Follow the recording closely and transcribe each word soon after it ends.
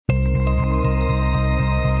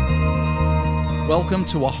Welcome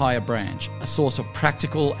to A Higher Branch, a source of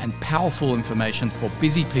practical and powerful information for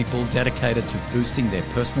busy people dedicated to boosting their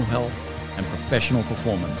personal health and professional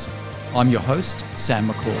performance. I'm your host, Sam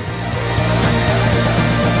McCall.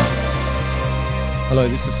 Hello,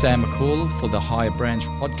 this is Sam McCall for the Higher Branch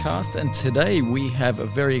podcast, and today we have a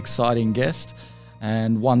very exciting guest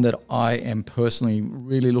and one that I am personally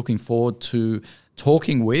really looking forward to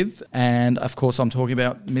talking with. And of course, I'm talking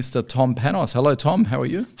about Mr. Tom Panos. Hello, Tom. How are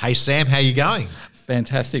you? Hey, Sam. How you going?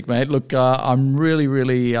 Fantastic, mate. Look, I'm really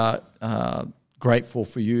grateful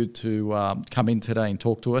for you to come in today and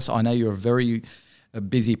talk to us. I know you're a very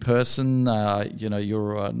busy person.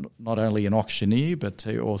 You're not only an auctioneer, but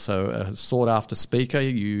you're also a sought-after speaker.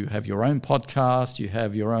 You have your own podcast. You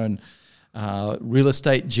have your own real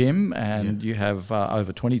estate gym, and you have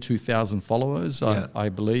over 22,000 followers, I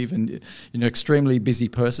believe, and you're an extremely busy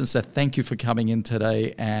person. So thank you for coming in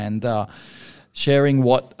today and sharing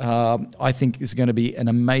what I think is going to be an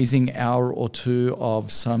amazing hour or two of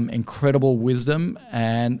some incredible wisdom.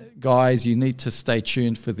 And guys, you need to stay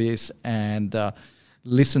tuned for this and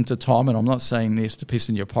listen to Tom. And I'm not saying this to piss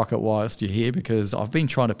in your pocket whilst you're here, because I've been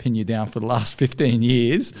trying to pin you down for the last 15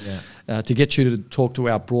 years to get you to talk to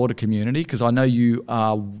our broader community, because I know you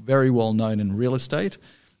are very well known in real estate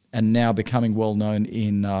and now becoming well known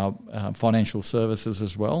in financial services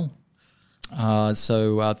as well.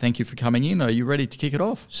 So thank you for coming in. Are you ready to kick it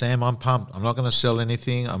off? Sam, I'm pumped. I'm not going to sell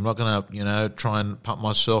anything. I'm not going to, try and pump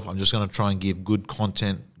myself. I'm just going to try and give good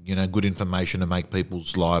content, good information to make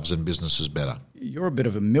people's lives and businesses better. You're a bit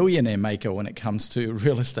of a millionaire maker when it comes to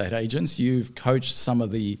real estate agents. You've coached some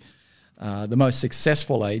of the most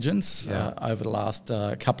successful agents over the last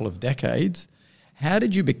couple of decades. How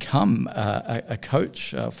did you become a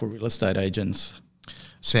coach for real estate agents?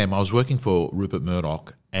 Sam, I was working for Rupert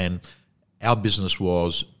Murdoch, and our business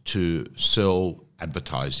was to sell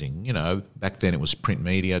advertising. Back then it was print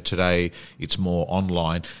media. Today it's more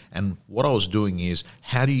online. And what I was doing is,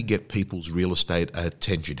 how do you get people's real estate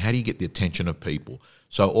attention? How do you get the attention of people?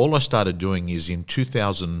 So all I started doing is in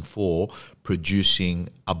 2004 producing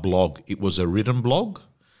a blog. It was a written blog,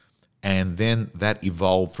 and then that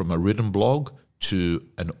evolved from a written blog to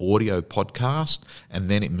an audio podcast, and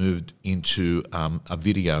then it moved into a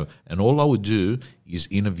video. And all I would do is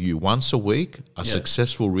interview once a week a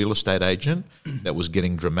successful real estate agent that was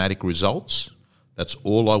getting dramatic results. That's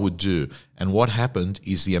all I would do. And what happened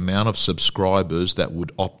is the amount of subscribers that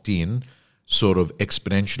would opt in sort of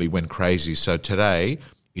exponentially went crazy. So today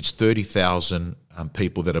it's 30,000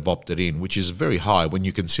 people that have opted in, which is very high when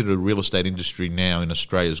you consider the real estate industry now in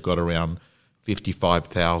Australia has got around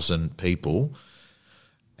 55,000 people.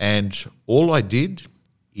 And all I did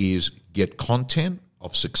is get content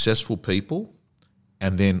of successful people,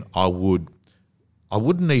 and then I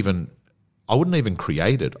wouldn't even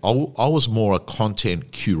create it. I was more a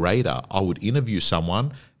content curator. I would interview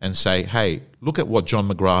someone and say, hey, look at what John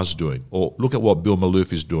McGrath's doing, or look at what Bill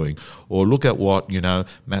Maloof is doing, or look at what,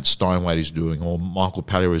 Matt Steinway is doing, or Michael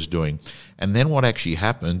Pallier is doing. And then what actually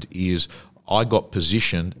happened is I got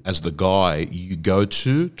positioned as the guy you go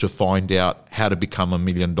to find out how to become $1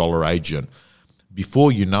 million agent.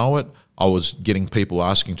 Before you know it, I was getting people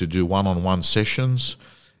asking to do one-on-one sessions,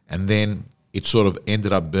 and then it sort of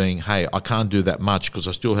ended up being, hey, I can't do that much because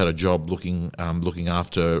I still had a job looking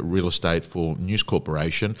after real estate for News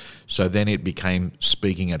Corporation. So then it became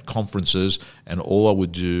speaking at conferences, and all I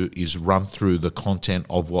would do is run through the content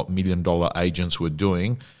of what $1 million agents were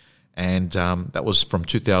doing. And that was from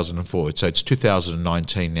 2004. So it's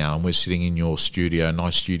 2019 now, and we're sitting in your studio,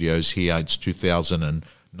 nice studios here. It's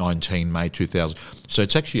 2019, May 2000. So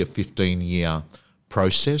it's actually a 15-year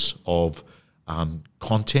process of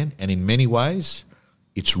content, and in many ways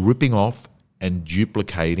it's ripping off and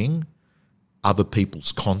duplicating other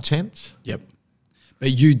people's content. Yep.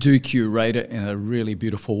 But you do curate it in a really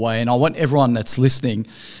beautiful way. And I want everyone that's listening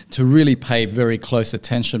to really pay very close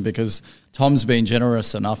attention, because Tom's been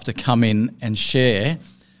generous enough to come in and share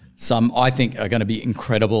some, I think, are going to be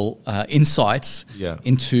incredible insights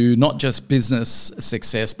into not just business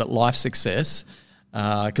success, but life success.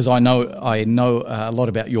 Because I know a lot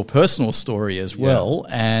about your personal story as well,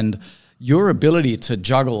 and your ability to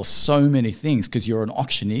juggle so many things, because you're an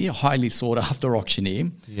auctioneer, highly sought after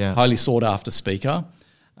auctioneer, highly sought after speaker.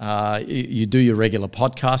 You do your regular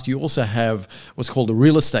podcast. You also have what's called a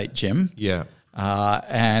real estate gym.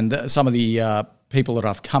 And some of the people that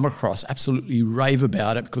I've come across absolutely rave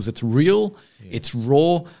about it, because it's real, it's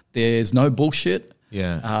raw, there's no bullshit.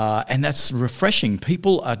 And that's refreshing.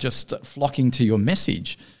 People are just flocking to your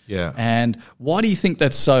message. And why do you think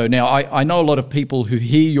that's so? Now, I know a lot of people who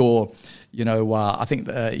hear your, I think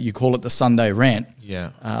you call it the Sunday rant.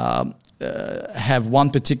 have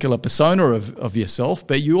one particular persona of yourself,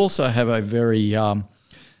 but you also have a very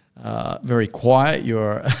very quiet.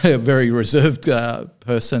 You're a very reserved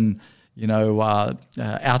person,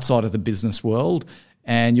 outside of the business world,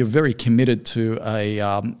 and you're very committed to a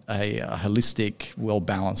holistic,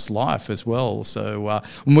 well-balanced life as well. So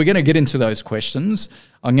when we're going to get into those questions,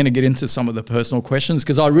 I'm going to get into some of the personal questions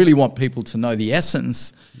because I really want people to know the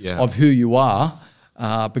essence of who you are,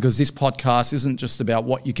 because this podcast isn't just about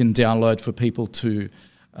what you can download for people to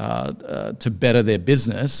better their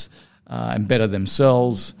business and better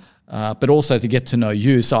themselves, but also to get to know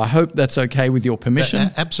you. So I hope that's okay with your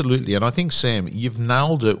permission. Absolutely. And I think, Sam, you've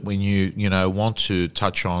nailed it when you want to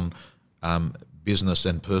touch on business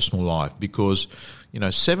and personal life, because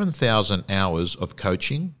 7,000 hours of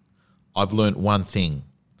coaching, I've learned one thing: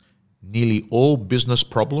 nearly all business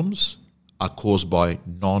problems are caused by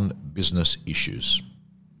non-business issues.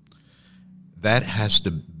 That has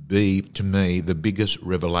to be, to me, the biggest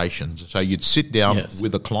revelation. So you'd sit down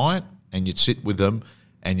with a client and you'd sit with them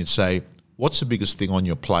and you'd say, what's the biggest thing on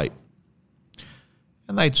your plate?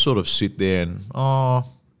 And they'd sort of sit there and, I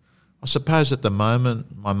suppose at the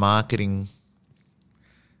moment my marketing,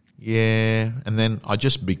 and then I'd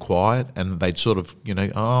just be quiet and they'd sort of,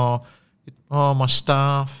 my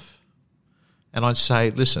staff. And I'd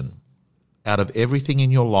say, listen, out of everything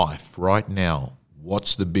in your life right now,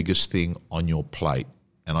 what's the biggest thing on your plate?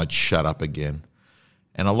 And I'd shut up again.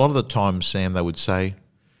 And a lot of the time, Sam, they would say,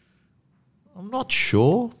 I'm not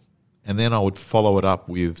sure. And then I would follow it up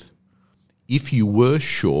with, if you were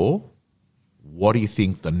sure, what do you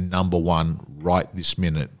think the number one right this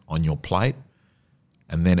minute on your plate?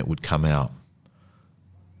 And then it would come out,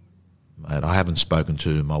 mate, I haven't spoken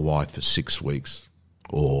to my wife for 6 weeks.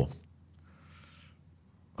 Or,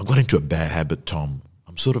 I got into a bad habit, Tom.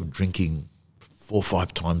 I'm sort of drinking 4 or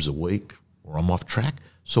 5 times a week, or I'm off track.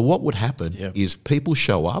 So what would happen is people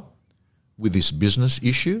show up with this business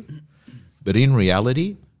issue, but in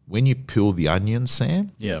reality, when you peel the onion,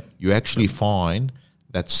 Sam, you actually find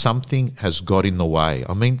that something has got in the way.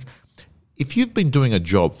 I mean, if you've been doing a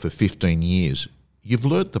job for 15 years, you've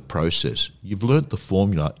learnt the process, you've learnt the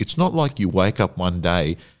formula. It's not like you wake up one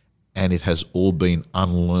day and it has all been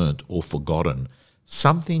unlearnt or forgotten.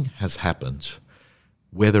 Something has happened,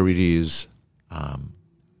 whether it is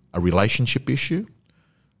a relationship issue.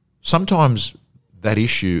 Sometimes that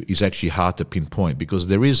issue is actually hard to pinpoint because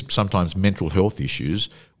there is sometimes mental health issues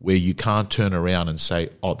where you can't turn around and say,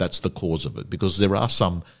 oh, that's the cause of it, because there are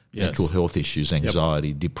some mental health issues,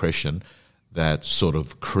 anxiety, depression, that sort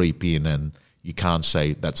of creep in and you can't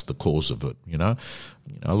say that's the cause of it,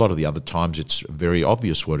 A lot of the other times it's very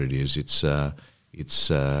obvious what it is. It's a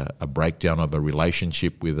breakdown of a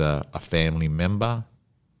relationship with a family member.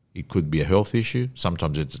 It could be a health issue.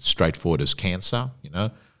 Sometimes it's as straightforward as cancer,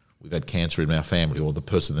 We've had cancer in our family, or the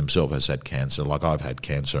person themselves has had cancer, like I've had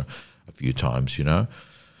cancer a few times,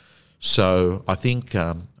 So I think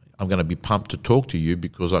I'm going to be pumped to talk to you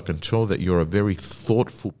because I can tell that you're a very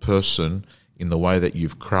thoughtful person in the way that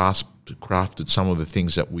you've crafted some of the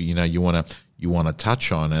things that you want to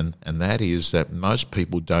touch on, and that is that most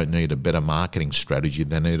people don't need a better marketing strategy;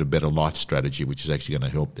 they need a better life strategy, which is actually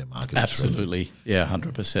going to help their marketing strategy.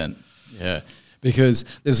 100%, because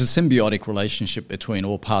there's a symbiotic relationship between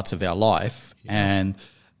all parts of our life, and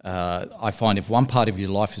I find if one part of your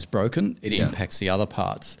life is broken, it impacts the other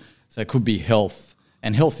parts. So it could be health,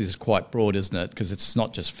 and health is quite broad, isn't it? Because it's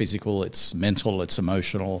not just physical; it's mental, it's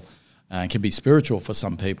emotional. It can be spiritual for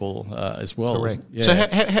some people as well. Correct. Yeah. So,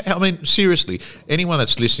 I mean, seriously, anyone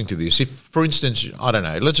that's listening to this, if, for instance, I don't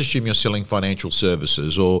know, let's assume you're selling financial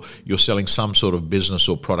services or you're selling some sort of business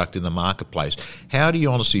or product in the marketplace, how do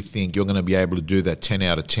you honestly think you're going to be able to do that 10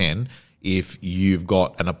 out of 10 if you've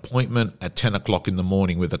got an appointment at 10 o'clock in the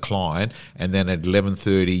morning with a client and then at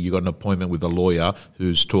 11:30 you've got an appointment with a lawyer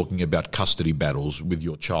who's talking about custody battles with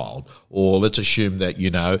your child? Or let's assume that,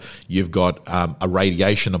 you've got a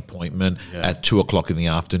radiation appointment at 2 o'clock in the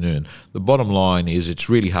afternoon. The bottom line is it's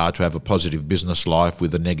really hard to have a positive business life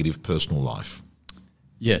with a negative personal life.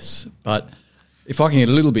 Yes, but if I can get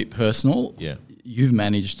a little bit personal, you've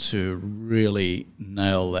managed to really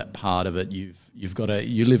nail that part of it. You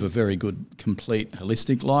live a very good, complete,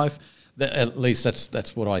 holistic life. At least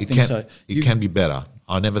that's what I think. It can be better.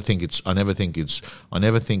 I never think, Sam,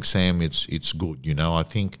 it's good.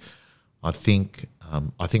 I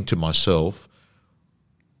think to myself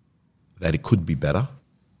that it could be better.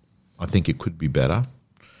 I think it could be better.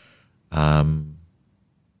 But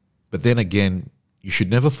then again, you should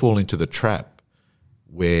never fall into the trap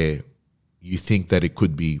where you think that it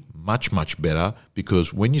could be much, much better,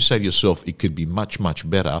 because when you say to yourself it could be much, much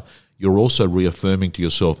better, you're also reaffirming to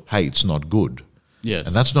yourself, hey, it's not good. Yes.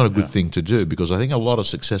 And that's not a good thing to do, because I think a lot of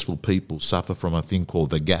successful people suffer from a thing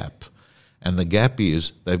called the gap. And the gap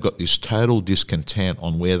is they've got this total discontent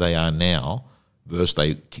on where they are now versus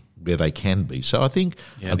where they can be. So I think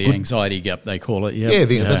anxiety gap, they call it.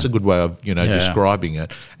 That's a good way of describing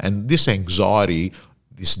it. And this anxiety,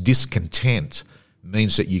 this discontent,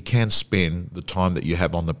 means that you can spend the time that you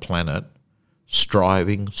have on the planet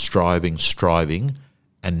striving,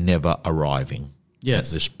 and never arriving.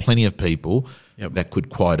 Yes. There's plenty of people that could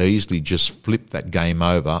quite easily just flip that game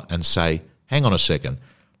over and say, hang on a second,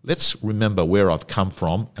 let's remember where I've come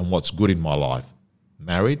from and what's good in my life.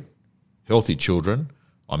 Married, healthy children,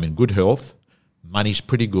 I'm in good health, money's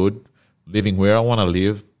pretty good, living where I want to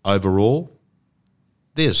live. Overall,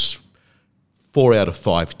 there's 4 out of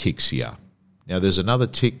 5 ticks here. Now, there's another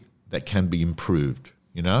tick that can be improved,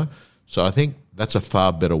 So I think that's a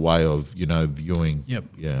far better way of, viewing. Yep.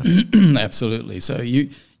 Yeah. Absolutely. So you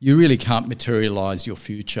really can't materialise your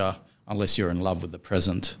future unless you're in love with the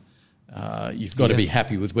present. You've got to be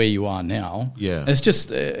happy with where you are now. Yeah.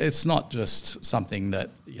 It's not just something that,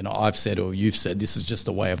 I've said or you've said. This is just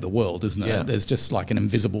the way of the world, isn't it? Yeah. There's just like an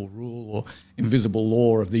invisible rule or invisible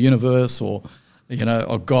law of the universe or,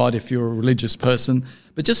 or God if you're a religious person.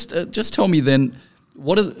 But just tell me then,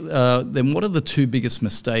 what are the 2 biggest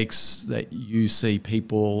mistakes that you see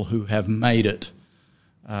people who have made it?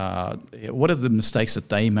 What are the mistakes that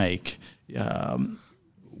they make?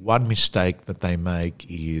 One mistake that they make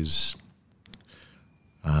is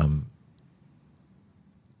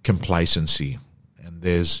complacency, and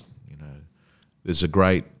there's a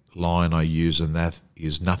great line I use, and that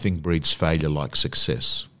is nothing breeds failure like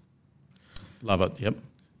success. Love it. Yep.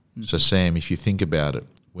 So Sam, if you think about it,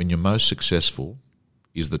 when you're most successful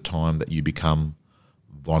is the time that you become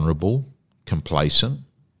vulnerable, complacent,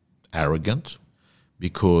 arrogant,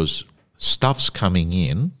 because stuff's coming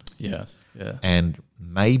in. Yes. Yeah. And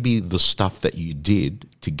maybe the stuff that you did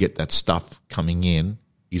to get that stuff coming in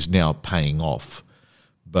is now paying off.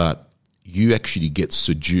 But you actually get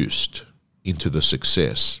seduced into the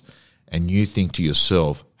success and you think to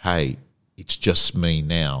yourself, hey, it's just me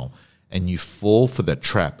now. And you fall for that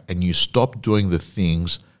trap and you stop doing the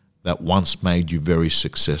things that once made you very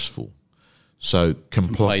successful. So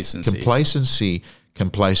complacency.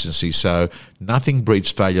 So nothing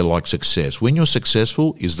breeds failure like success. When you're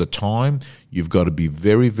successful is the time you've got to be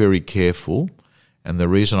very, very careful. And the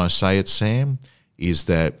reason I say it, Sam, is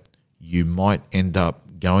that you might end up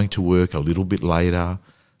going to work a little bit later,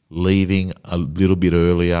 leaving a little bit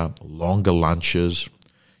earlier, longer lunches,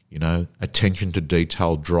 attention to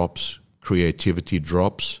detail drops, creativity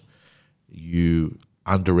drops. You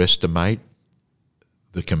underestimate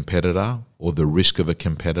the competitor or the risk of a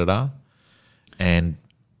competitor. And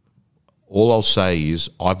all I'll say is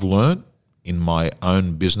I've learned in my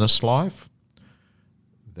own business life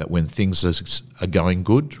that when things are going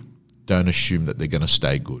good, don't assume that they're going to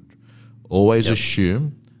stay good. Always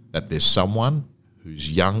assume that there's someone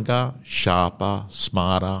who's younger, sharper,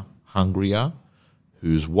 smarter, hungrier,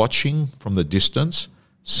 who's watching from the distance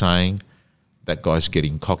saying, that guy's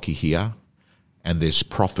getting cocky here and there's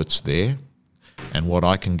profits there. And what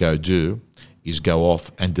I can go do is go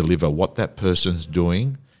off and deliver what that person's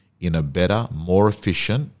doing in a better, more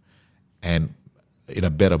efficient way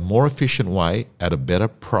at a better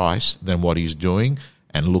price than what he's doing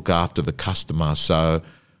and look after the customer. So,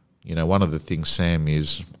 one of the things, Sam,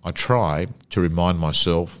 is I try to remind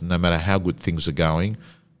myself, no matter how good things are going,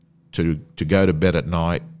 to go to bed at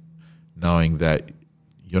night knowing that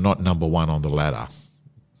you're not number one on the ladder.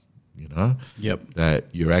 That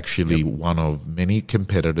you're actually one of many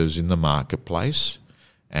competitors in the marketplace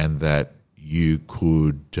and that you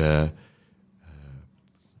could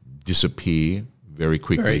disappear very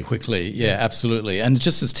quickly. Very quickly, yeah, absolutely. And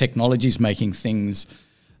just as technology is making things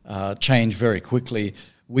change very quickly,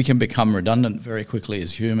 we can become redundant very quickly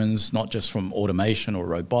as humans, not just from automation or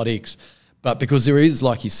robotics, but because there is,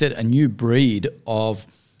 like you said, a new breed of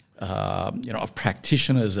of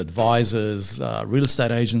practitioners, advisors, real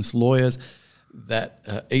estate agents, lawyers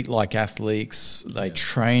that eat like athletes, they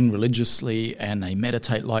train religiously, and they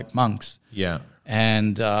meditate like monks. Yeah.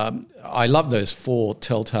 And I love those 4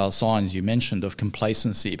 telltale signs you mentioned of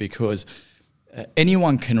complacency, because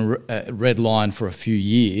anyone can redline for a few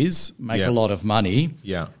years, make a lot of money,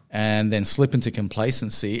 and then slip into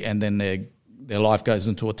complacency, and then their life goes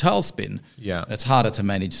into a tailspin. Yeah. It's harder to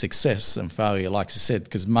manage success and failure, like I said,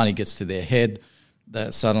 because money gets to their head.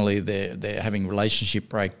 that suddenly they're having relationship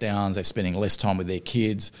breakdowns, they're spending less time with their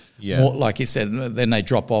kids. Yeah. More, like you said, then they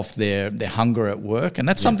drop off their hunger at work. And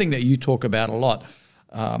that's something that you talk about a lot,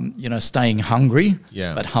 staying hungry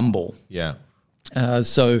but humble. Yeah.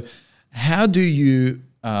 So how do you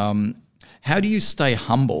stay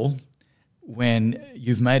humble when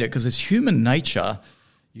you've made it? Because it's human nature,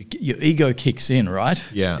 your ego kicks in, right?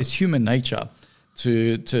 Yeah. It's human nature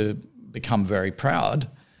to become very proud,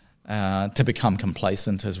 to become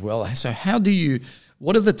complacent as well. So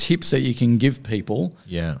what are the tips that you can give people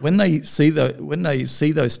when they see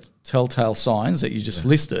those telltale signs that you just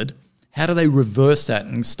listed? How do they reverse that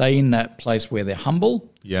and stay in that place where they're humble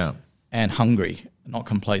and hungry, not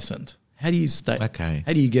complacent? How do you stay? Okay.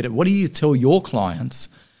 How do you get it? What do you tell your clients?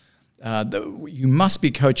 You must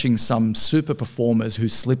be coaching some super performers who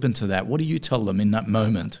slip into that. What do you tell them in that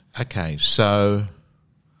moment? Okay, so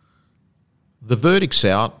the verdict's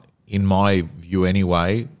out, in my view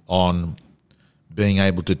anyway, on being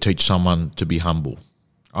able to teach someone to be humble.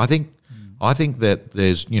 I think that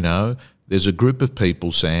there's a group of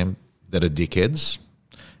people, Sam, that are dickheads,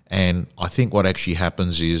 and I think what actually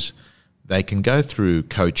happens is they can go through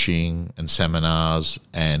coaching and seminars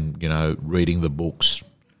and, reading the books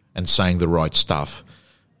and saying the right stuff,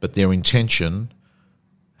 but their intention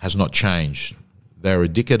has not changed. They're a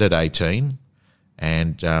dickhead at 18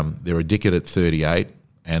 and they're a dickhead at 38,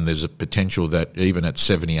 and there's a potential that even at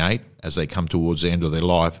 78, as they come towards the end of their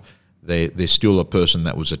life, they're still a person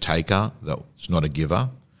that was a taker, that's not a giver.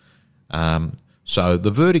 So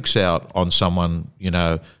the verdict's out on someone,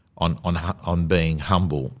 on being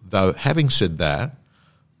humble. Though having said that,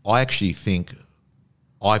 I actually think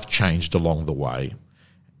I've changed along the way.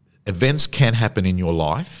 Events can happen in your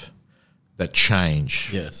life that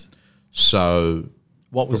change. Yes. So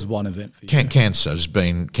what was one event for you? Cancer's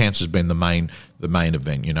been the main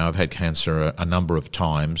event. I've had cancer a number of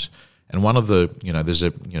times, and one of the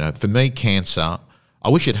for me, cancer, I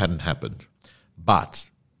wish it hadn't happened, but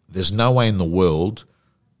there's no way in the world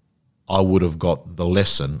I would have got the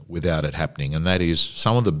lesson without it happening, and that is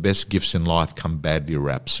some of the best gifts in life come badly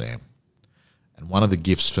wrapped, Sam. And one of the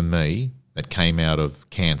gifts for me that came out of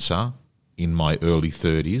cancer in my early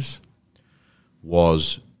 30s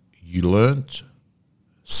was you learnt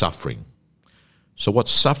suffering. So what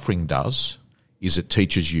suffering does is it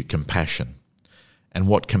teaches you compassion. And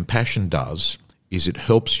what compassion does is it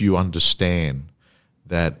helps you understand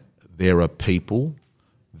that there are people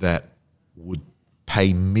that would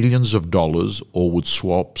pay millions of dollars or would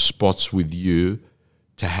swap spots with you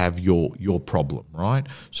to have your problem, right?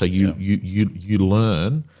 So you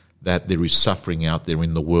learn that there is suffering out there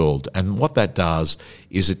in the world. And what that does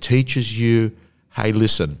is it teaches you, hey,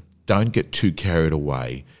 listen, don't get too carried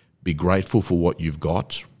away. Be grateful for what you've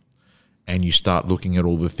got, and you start looking at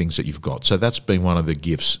all the things that you've got. So that's been one of the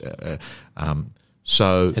gifts.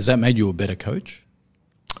 So has that made you a better coach?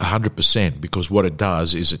 100%, because what it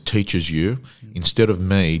does is it teaches you, instead of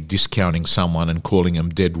me discounting someone and calling them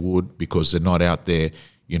dead wood because they're not out there,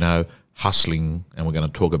 hustling, and we're going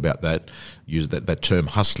to talk about that, use that term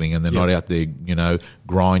hustling, and they're not out there,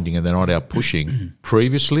 grinding, and they're not out pushing.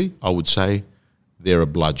 Previously, I would say they're a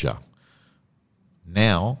bludger.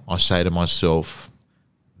 Now I say to myself,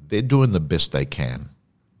 they're doing the best they can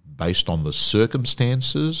based on the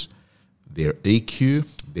circumstances, their EQ,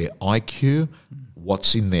 their IQ,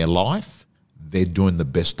 what's in their life. They're doing the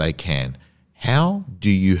best they can. How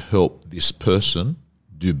do you help this person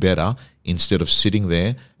do better instead of sitting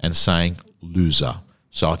there and saying loser?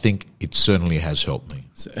 So I think it certainly has helped me.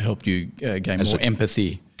 So it helped you gain more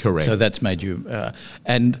empathy. Correct. So that's made you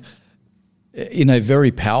and in a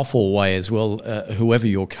very powerful way as well, whoever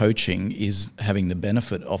you're coaching is having the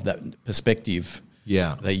benefit of that perspective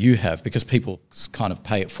that you have, because people kind of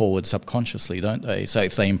pay it forward subconsciously, don't they? So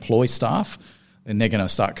if they employ staff, then they're going to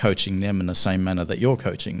start coaching them in the same manner that you're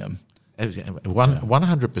coaching them.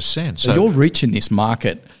 100%. So your reach in this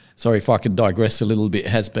market, sorry if I could digress a little bit,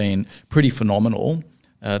 has been pretty phenomenal.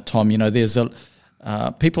 Tom, there's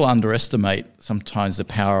people underestimate sometimes the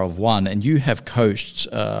power of one, and you have coached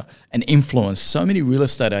and influenced so many real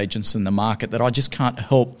estate agents in the market that I just can't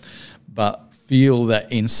help but feel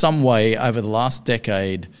that in some way over the last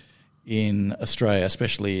decade in Australia,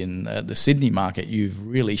 especially in the Sydney market, you've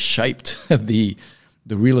really shaped the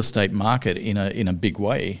real estate market in a big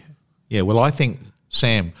way. Yeah, well, I think,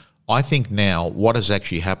 Sam, now what has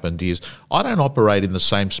actually happened is I don't operate in the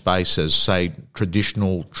same space as, say,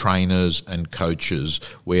 traditional trainers and coaches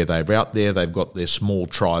where they're out there, they've got their small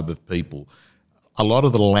tribe of people. a lot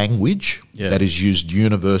of the language Yeah. that is used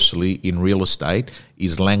universally in real estate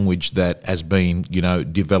is language that has been,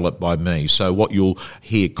 developed by me. So what you'll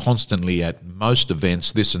hear constantly at most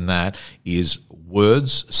events, this and that, is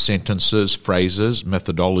words, sentences, phrases,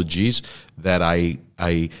 methodologies that a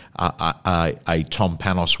Tom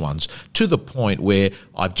Panos ones, to the point where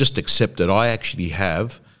I've just accepted I actually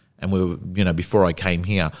have, and before I came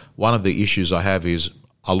here, one of the issues I have is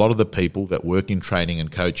a lot of the people that work in training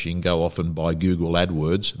and coaching go off and buy Google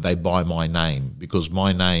AdWords. They buy my name because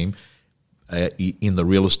my name in the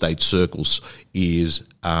real estate circles is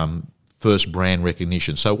first brand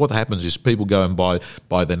recognition. So what happens is people go and buy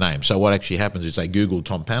the name. So what actually happens is they Google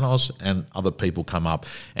Tom Panos and other people come up,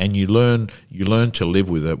 and you learn to live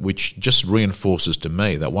with it, which just reinforces to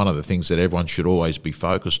me that one of the things that everyone should always be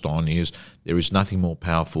focused on is there is nothing more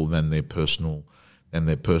powerful than their personal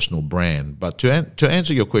brand. But to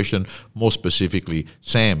answer your question more specifically,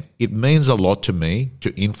 Sam, it means a lot to me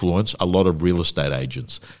to influence a lot of real estate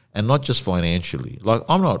agents, and not just financially. Like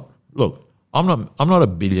I'm not a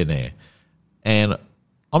billionaire, and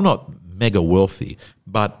I'm not mega wealthy,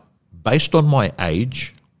 but based on my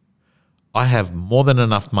age, I have more than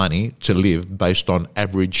enough money to live based on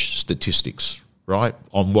average statistics, right?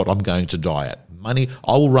 On what I'm going to die at. Money,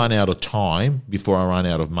 I will run out of time before I run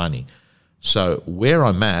out of money. So where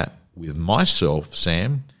I'm at with myself,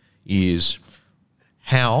 Sam, is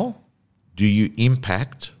how do you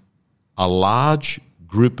impact a large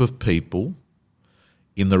group of people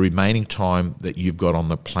in the remaining time that you've got on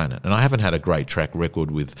the planet? And I haven't had a great track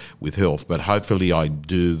record with health, but hopefully I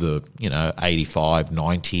do the 85,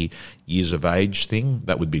 90 years of age thing.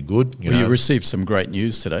 That would be good. You received some great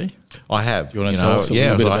news today. I have. You want to tell us a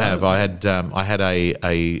little bit about it? I had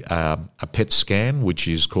a PET scan, which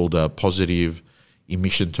is called a positive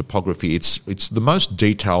emission topography. It's the most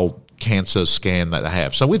detailed cancer scan that they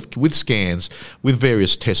have. So with scans, with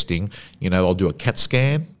various testing, I'll do a CAT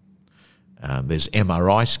scan. There's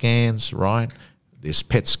MRI scans, right? There's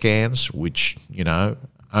PET scans, which,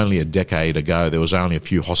 only a decade ago, there was only a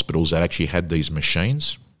few hospitals that actually had these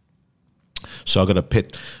machines. So I got a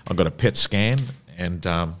PET scan, and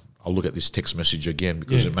I'll look at this text message again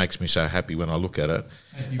because it makes me so happy when I look at it.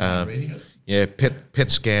 Do you mind reading it? Yeah, PET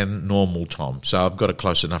scan, normal, Tom. So I've got a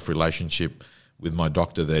close enough relationship with my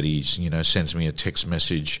doctor that he's, sends me a text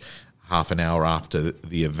message half an hour after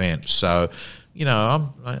the event. So,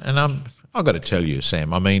 I've got to tell you,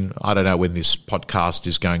 Sam, I mean, I don't know when this podcast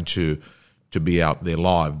is going to be out there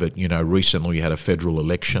live, but, recently we had a federal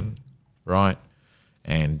election, right?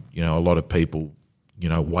 And, a lot of people,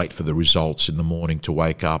 wait for the results in the morning to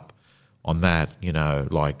wake up on that,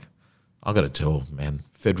 I've got to tell, man,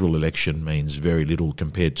 federal election means very little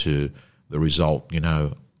compared to the result,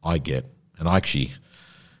 I get. And I actually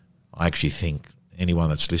think anyone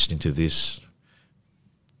that's listening to this,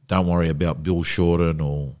 don't worry about Bill Shorten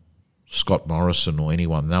or Scott Morrison or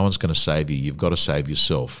anyone. No one's going to save you. You've got to save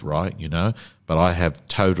yourself, right? But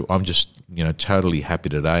I'm just, totally happy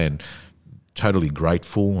today and totally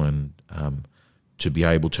grateful and to be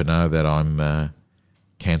able to know that I'm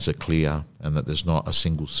cancer clear and that there's not a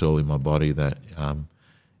single cell in my body that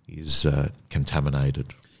is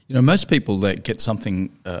contaminated. Most people that get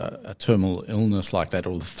something, a terminal illness like that,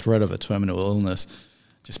 or the threat of a terminal illness,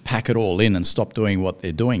 just pack it all in and stop doing what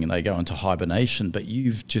they're doing, and they go into hibernation. But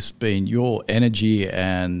you've just been, your energy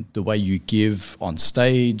and the way you give on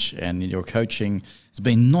stage and in your coaching has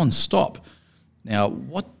been non-stop. Now,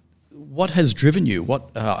 what has driven you?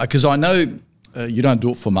 Because I know you don't do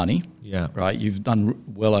it for money, right? You've done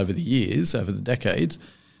well over the years, over the decades.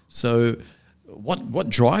 So what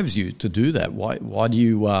drives you to do that? Why do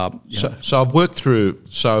you? So I've worked through.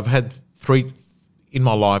 So I've had in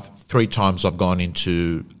my life, 3 times I've gone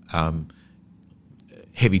into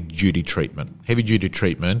heavy duty treatment. Heavy duty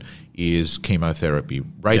treatment is chemotherapy.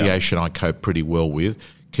 Radiation I cope pretty well with.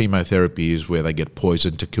 Chemotherapy is where they get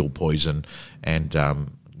poison to kill poison, and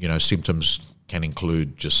symptoms can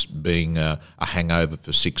include just being a hangover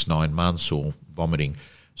for 6-9 months or vomiting.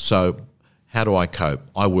 So how do I cope?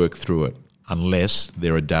 I work through it, unless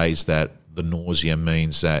there are days that the nausea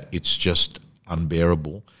means that it's just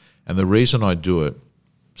unbearable. And the reason I do it,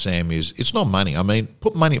 Sam, is it's not money. I mean,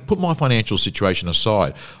 put my financial situation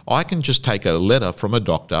aside. I can just take a letter from a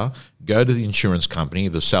doctor, go to the insurance company,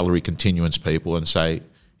 the salary continuance people, and say,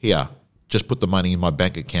 here, just put the money in my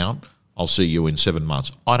bank account. I'll see you in 7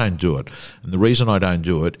 months. I don't do it. And the reason I don't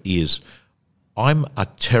do it is I've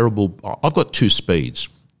got 2 speeds,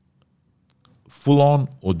 full on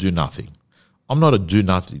or do nothing. I'm not a do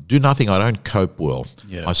nothing. I don't cope well.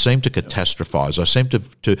 Yeah. I seem to catastrophize. I seem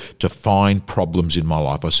to find problems in my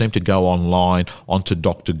life. I seem to go online onto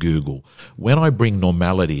Dr. Google. When I bring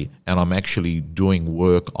normality and I'm actually doing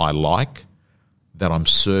work I like, that I'm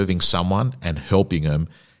serving someone and helping them,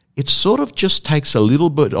 it sort of just takes a little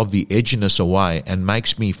bit of the edginess away and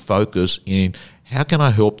makes me focus in how can I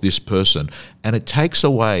help this person? And it takes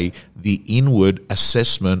away the inward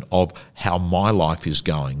assessment of how my life is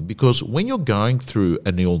going. Because when you're going through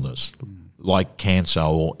an illness, like cancer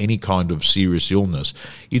or any kind of serious illness,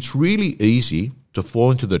 it's really easy to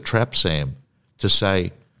fall into the trap, Sam, to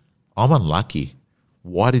say, I'm unlucky.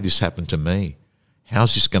 Why did this happen to me?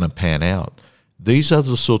 How's this going to pan out? These are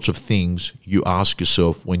the sorts of things you ask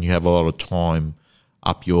yourself when you have a lot of time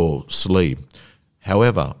up your sleeve.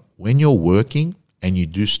 However, when you're working and you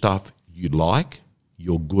do stuff you like,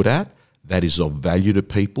 you're good at, that is of value to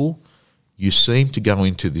people, you seem to go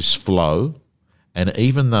into this flow, and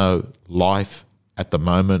even though life at the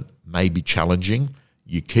moment may be challenging,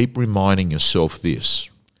 you keep reminding yourself this: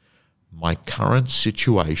 my current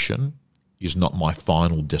situation is not my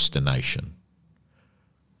final destination.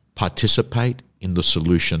 Participate in the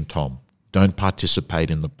solution, Tom. Don't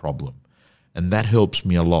participate in the problem. And that helps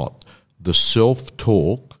me a lot. The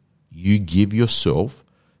self-talk you give yourself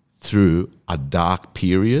through a dark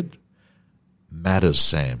period matters,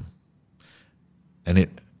 Sam. And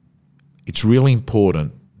it's really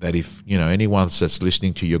important that if, anyone that's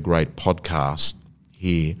listening to your great podcast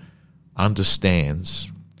here understands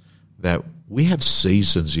that we have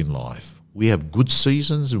seasons in life. We have good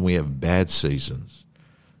seasons and we have bad seasons.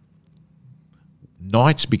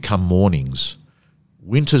 Nights become mornings,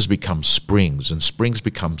 winters become springs, and springs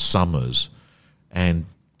become summers, and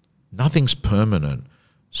nothing's permanent.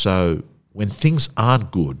 So when things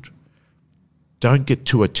aren't good, don't get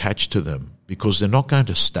too attached to them because they're not going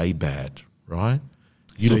to stay bad, right?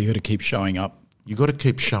 So you got to keep showing up. You got to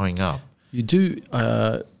keep showing up. You do.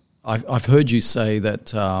 I've heard you say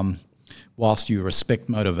that whilst you respect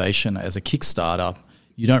motivation as a Kickstarter,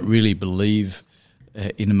 you don't really believe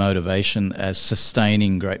in motivation as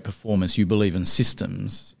sustaining great performance. You believe in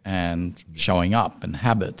systems and showing up and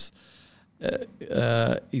habits.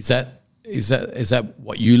 Is that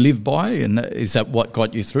what you live by, and is that what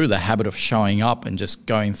got you through the habit of showing up and just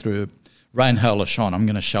going through rain, hail, or shine? I'm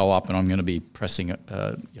going to show up and I'm going to be pressing,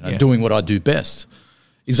 doing what I do best.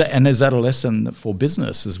 Is that a lesson for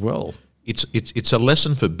business as well? It's a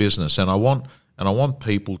lesson for business, and I want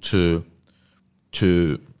people to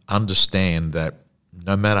understand that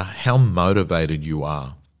no matter how motivated you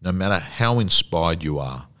are, no matter how inspired you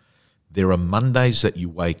are, there are Mondays that you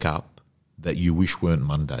wake up that you wish weren't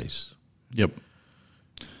Mondays. Yep.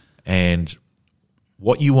 And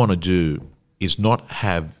what you want to do is not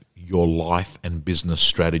have your life and business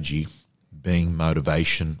strategy being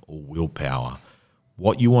motivation or willpower.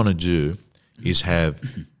 What you want to do is have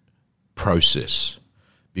process,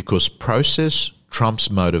 because process trumps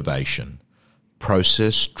motivation.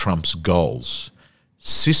 Process trumps goals.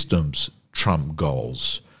 Systems trump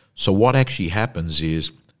goals. So what actually happens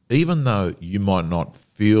is, even though you might not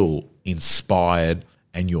feel inspired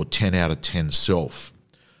and your 10 out of 10 self,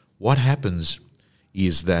 what happens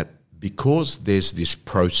is that because there's this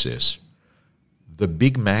process, the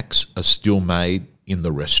Big Macs are still made in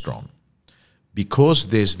the restaurant. Because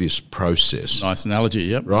there's this process. Nice analogy,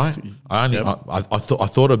 yep. Right? I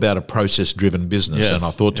thought about a process-driven business, yes, and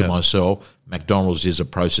I thought to myself, McDonald's is a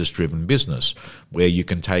process-driven business where you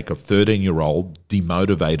can take a 13-year-old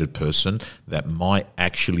demotivated person that might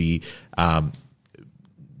actually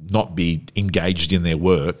not be engaged in their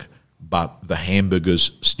work, but the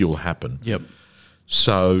hamburgers still happen. Yep.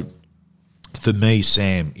 So for me,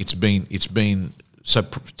 Sam, it's been so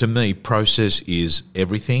to me, process is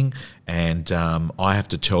everything, and I have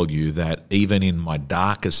to tell you that even in my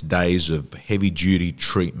darkest days of heavy-duty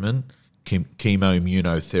treatment,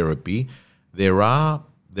 chemoimmunotherapy, there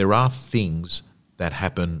are things that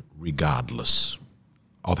happen regardless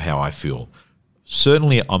of how I feel.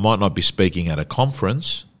 Certainly, I might not be speaking at a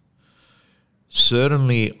conference.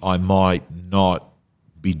 Certainly, I might not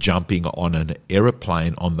be jumping on an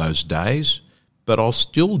aeroplane on those days, but I'll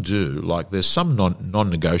still do, there's some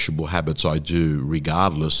non-negotiable habits I do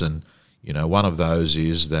regardless, and, one of those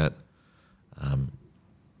is that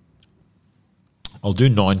I'll do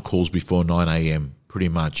 9 calls before 9 a.m. pretty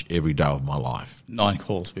much every day of my life. 9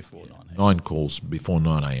 calls before 9 a.m. 9 calls before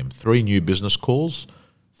 9 a.m. 3 new business calls,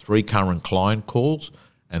 3 current client calls,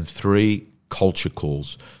 and 3 culture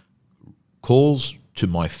calls. Calls to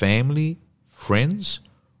my family, friends,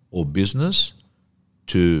 or business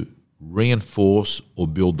to reinforce or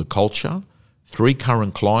build the culture. 3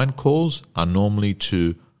 current client calls are normally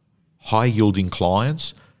to high-yielding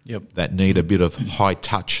clients that need a bit of high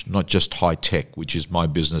touch, not just high tech, which is my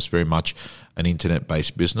business, very much an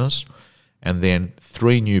internet-based business. And then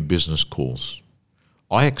 3 new business calls.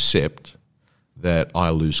 I accept that I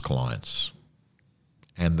lose clients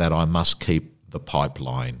and that I must keep the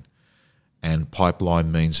pipeline. And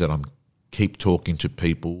pipeline means that I'm keep talking to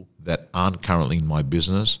people that aren't currently in my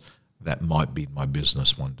business that might be in my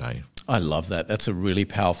business one day. I love that. That's a really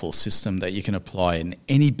powerful system that you can apply in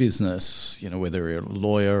any business, whether you're a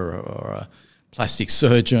lawyer or a plastic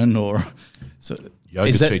surgeon or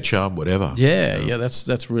yoga teacher, whatever. Yeah,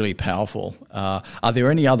 that's really powerful. Are there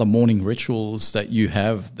any other morning rituals that you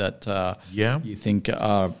have that you think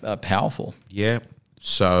are powerful? Yeah.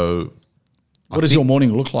 So what does your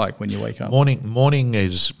morning look like when you wake up? Morning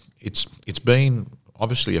is it's been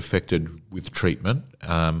obviously affected with treatment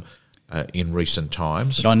in recent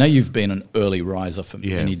times. But I know you've been an early riser for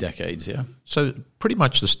many decades, yeah? So pretty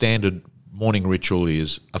much the standard morning ritual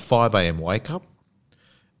is a 5 a.m. wake up.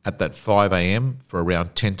 At that 5 a.m. for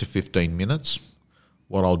around 10 to 15 minutes,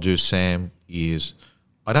 what I'll do, Sam, is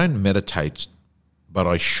I don't meditate, but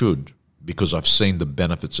I should, because I've seen the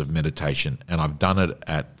benefits of meditation and I've done it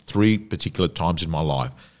at 3 particular times in my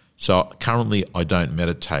life. So currently I don't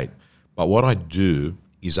meditate, but what I do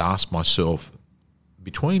is ask myself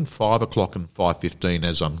between 5 o'clock and 5:15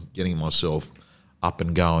 as I'm getting myself up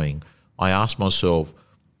and going, I ask myself,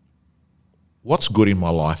 what's good in my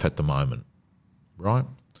life at the moment, right?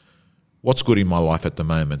 What's good in my life at the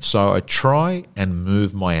moment? So I try and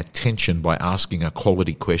move my attention by asking a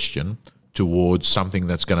quality question towards something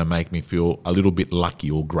that's going to make me feel a little bit lucky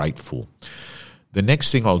or grateful. The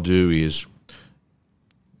next thing I'll do is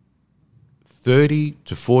 30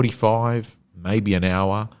 to 45, maybe an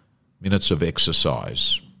hour, minutes of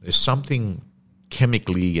exercise. There's something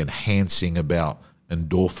chemically enhancing about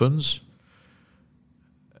endorphins.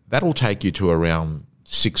 That'll take you to around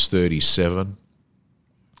 6:37.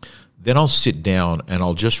 Then I'll sit down and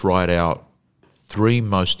I'll just write out 3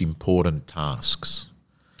 most important tasks.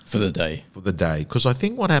 For the day. For the day. Because I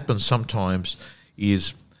think what happens sometimes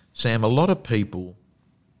is, Sam, a lot of people,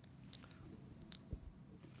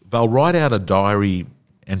 they'll write out a diary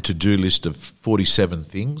and to-do list of 47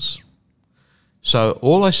 things. So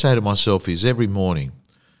all I say to myself is every morning,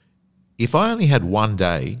 if I only had one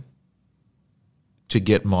day to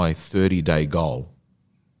get my 30-day goal,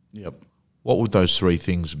 what would those 3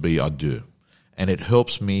 things be I'd do? And it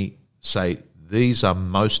helps me say these are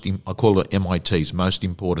I call it MITs, most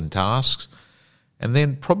important tasks. And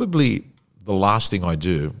then probably the last thing I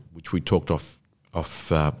do, which we talked off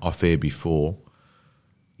air before,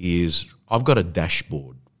 is I've got a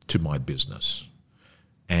dashboard to my business.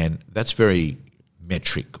 And that's very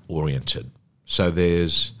metric oriented. So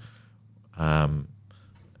there's, and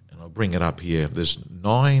I'll bring it up here, there's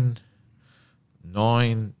nine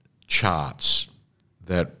charts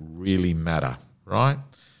that really matter, right?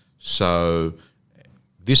 So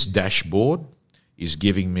this dashboard is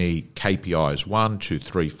giving me KPIs, 1, 2,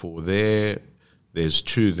 3, 4 there, there's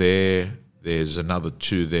 2 there, there's another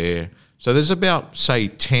 2 there. So there's about, say,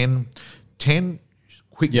 10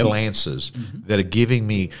 quick glances that are giving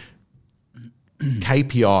me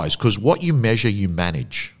KPIs, because what you measure, you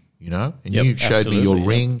manage, and you showed me your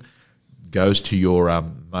ring goes to your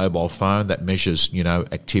mobile phone that measures,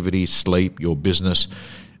 activity, sleep, your business,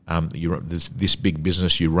 this big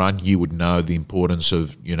business you run, you would know the importance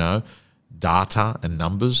of, data and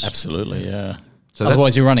numbers. Absolutely, yeah. So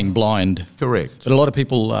otherwise you're running blind. Correct. But a lot of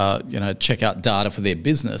people, check out data for their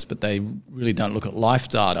business, but they really don't look at life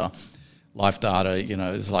data. Life data,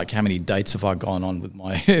 is like how many dates have I gone on with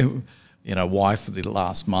my wife for the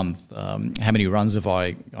last month? How many runs have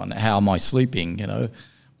I gone? How am I sleeping?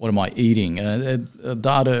 What am I eating?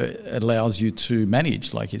 Data allows you to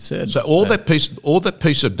manage, like you said. So all that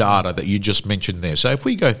piece of data that you just mentioned there. So if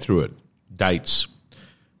we go through it, dates,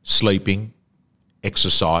 sleeping,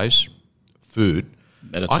 exercise, food,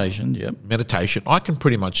 meditation. I can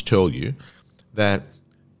pretty much tell you that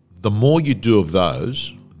the more you do of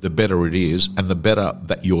those, the better it is, and the better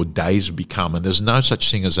that your days become. And there's no such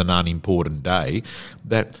thing as an unimportant day.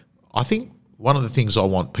 That I think one of the things I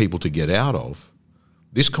want people to get out of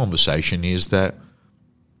this conversation is that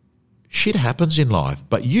shit happens in life,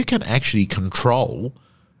 but you can actually control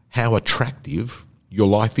how attractive your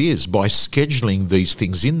life is by scheduling these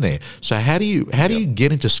things in there. So how do you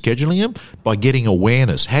get into scheduling them? By getting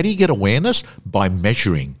awareness. How do you get awareness? By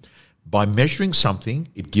measuring. By measuring something,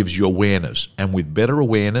 it gives you awareness. And with better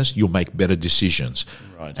awareness, you'll make better decisions.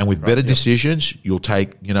 Right. And with better decisions, you'll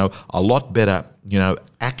take, a lot better,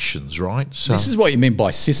 actions, right? So this is what you mean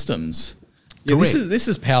by systems. Yeah, Correct. this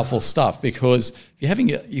is powerful stuff, because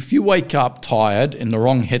if you wake up tired in the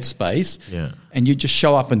wrong headspace, Yeah. and you just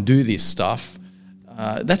show up and do this stuff,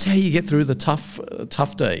 that's how you get through the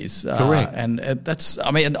tough days. Correct. And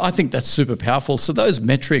I think that's super powerful. So those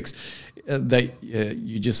metrics that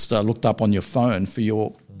you just looked up on your phone for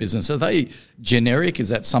your business, are they generic? Is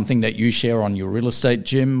that something that you share on your real estate,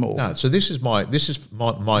 Jim? Or? No, so this is my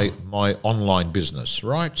online business,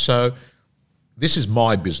 right? So this is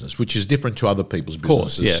my business, which is different to other people's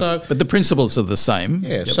businesses. Of course, yeah. So, but the principles are the same.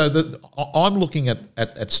 yeah, Yep. so I'm looking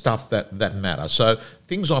at stuff that matter. So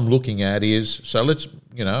things I'm looking at is, so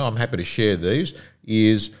I'm happy to share these,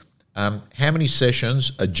 is how many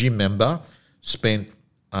sessions a gym member spent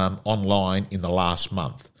online in the last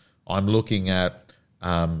month. I'm looking at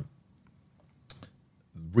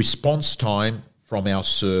response time from our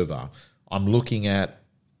server. I'm looking at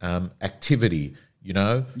activity.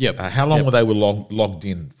 Yep. How long Yep. were they logged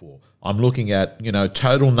in for? I'm looking at,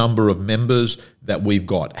 total number of members that we've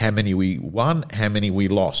got, how many we won, how many we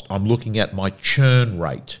lost. I'm looking at my churn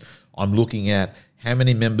rate. I'm looking at how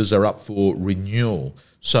many members are up for renewal.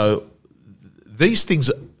 So these things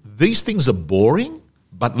are boring,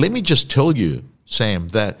 but let me just tell you, Sam,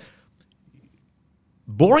 that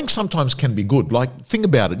boring sometimes can be good. Like, think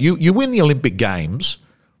about it. You win the Olympic Games,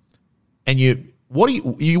 and you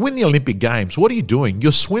win the Olympic Games. What are you doing?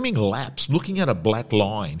 You're swimming laps, looking at a black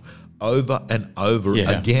line over and over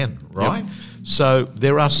again, right? Yep. So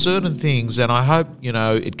there are certain things, and I hope,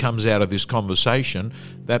 it comes out of this conversation,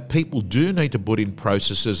 that people do need to put in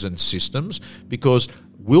processes and systems, because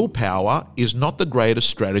willpower is not the greatest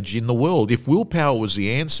strategy in the world. If willpower was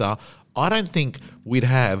the answer, I don't think we'd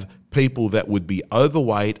have people that would be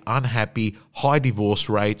overweight, unhappy, high divorce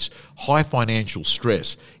rates, high financial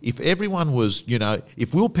stress. If everyone was,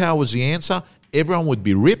 if willpower was the answer, everyone would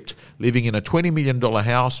be ripped, living in a $20 million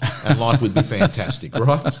house, and life would be fantastic,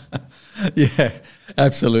 right? Yeah,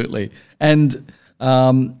 absolutely. And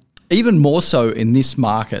even more so in this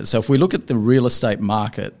market. So if we look at the real estate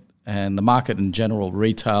market and the market in general,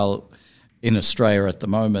 retail in Australia at the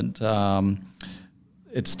moment,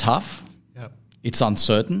 it's tough. Yep. It's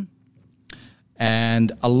uncertain.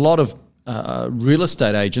 And a lot of real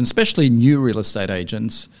estate agents, especially new real estate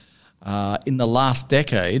agents, in the last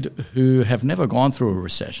decade who have never gone through a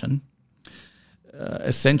recession,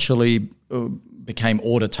 essentially became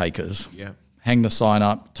order takers. Yeah. Hang the sign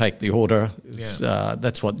up, take the order.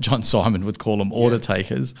 That's what John Simon would call them, order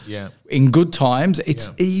takers. Yeah. In good times, it's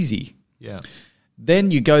easy. Yeah. Then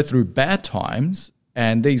you go through bad times,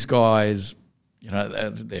 and these guys,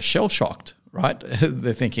 they're shell-shocked. Right?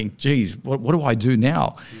 They're thinking, geez, what do I do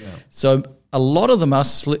now? Yeah. So a lot of them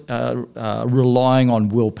are relying on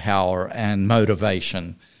willpower and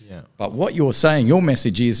motivation. Yeah. But what you're saying, your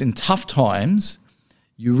message is, in tough times,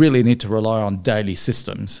 you really need to rely on daily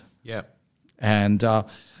systems. Yeah. And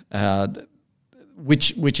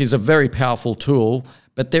which is a very powerful tool.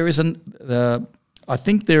 But there is I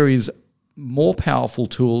think there is more powerful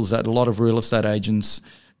tools that a lot of real estate agents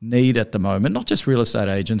need at the moment, not just real estate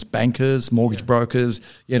agents, bankers, mortgage brokers.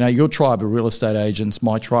 Your tribe of real estate agents,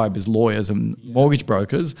 my tribe is lawyers and mortgage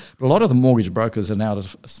brokers. But a lot of the mortgage brokers are now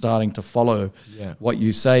starting to follow what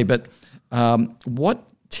you say. But what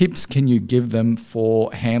tips can you give them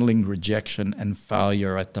for handling rejection and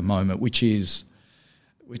failure at the moment, which is,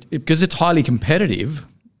 because it's highly competitive,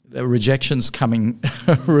 the rejection's coming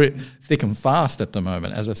thick and fast at the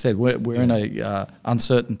moment. As I said, we're in a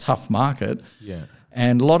uncertain, tough market. Yeah.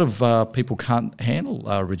 And a lot of people can't handle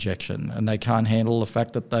rejection, and they can't handle the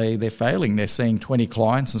fact that they're failing. They're seeing 20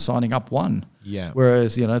 clients and signing up one. Yeah.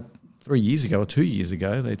 Whereas, 3 years ago or 2 years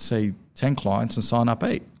ago, they'd see 10 clients and sign up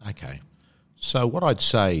 8. Okay. So what I'd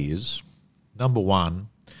say is, number one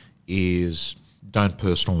is don't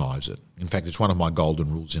personalise it. In fact, it's one of my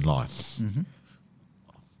golden rules in life. Mm-hmm.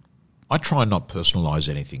 I try not personalise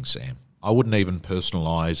anything, Sam. I wouldn't even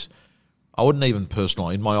personalise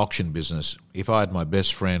in my auction business. If I had my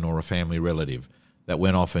best friend or a family relative that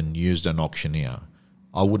went off and used an auctioneer,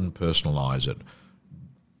 I wouldn't personalise it.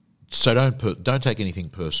 So don't take anything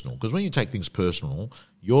personal, because when you take things personal,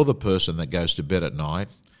 you're the person that goes to bed at night,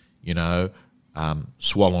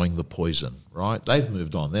 swallowing the poison, right? They've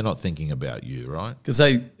moved on. They're not thinking about you, right?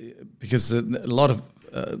 Because a lot of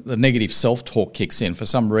the negative self-talk kicks in. For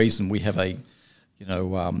some reason, we have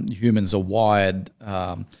humans are wired.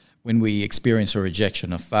 When we experience a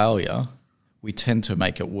rejection or failure, we tend to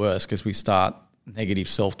make it worse because we start negative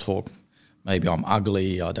self-talk. Maybe I'm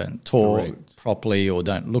ugly, I don't talk properly, or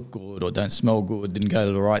don't look good, or don't smell good, didn't go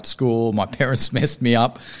to the right school, my parents messed me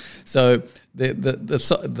up. So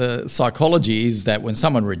the psychology is that when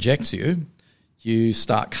someone rejects you, you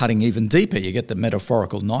start cutting even deeper. You get the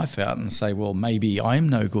metaphorical knife out and say, well, maybe I'm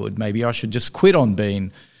no good. Maybe I should just quit on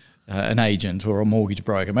being an agent or a mortgage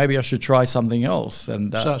broker. Maybe I should try something else.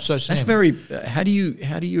 And So Sam, that's very. How do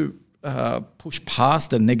you push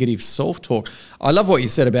past a negative self-talk? I love what you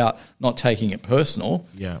said about not taking it personal.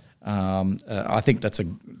 Yeah. I think that's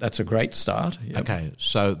a great start. Yep. Okay,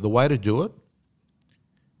 so the way to do it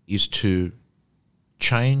is to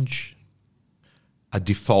change a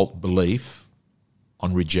default belief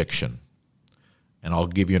on rejection. And I'll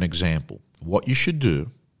give you an example. What you should do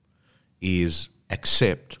is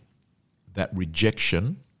accept that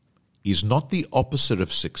rejection is not the opposite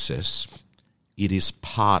of success, it is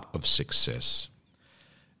part of success.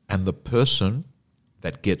 And the person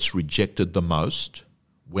that gets rejected the most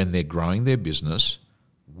when they're growing their business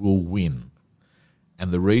will win.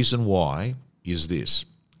 And the reason why is this.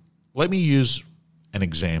 Let me use an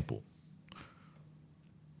example.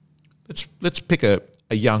 Let's pick a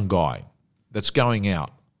young guy that's going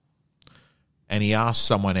out and he asks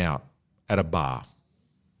someone out at a bar.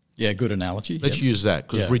 Yeah, good analogy. Let's use that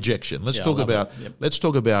because rejection. Let's talk about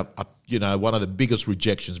one of the biggest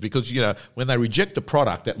rejections, because when they reject the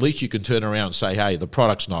product, at least you can turn around and say, hey, the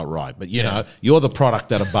product's not right, but you're the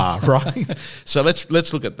product at a bar, right? So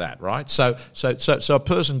let's look at that, right? So a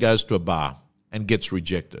person goes to a bar and gets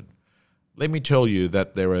rejected. Let me tell you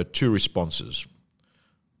that there are two responses.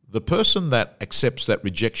 The person that accepts that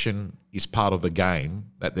rejection is part of the game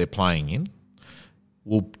that they're playing in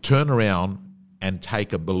will turn around and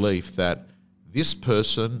take a belief that this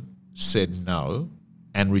person said no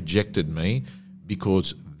and rejected me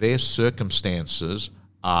because their circumstances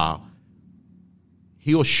are,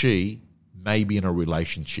 he or she may be in a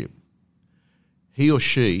relationship. He or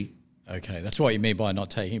she... Okay, that's what you mean by not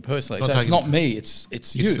taking it personally. So it's not me, it's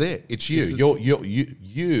you. It's there. It's you.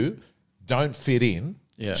 You don't fit in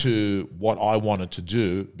to what I wanted to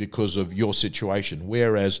do because of your situation.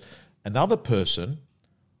 Whereas another person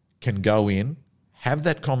can go in, have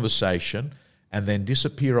that conversation, and then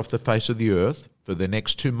disappear off the face of the earth for the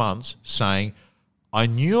next 2 months saying, I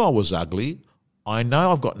knew I was ugly, I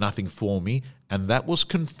know I've got nothing for me, and that was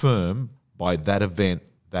confirmed by that event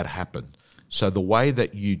that happened. So the way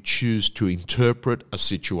that you choose to interpret a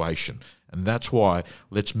situation, and that's why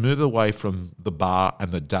let's move away from the bar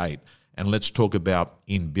and the date, and let's talk about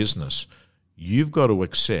in business. You've got to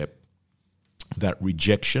accept that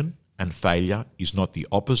rejection and failure is not the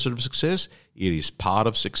opposite of success. It is part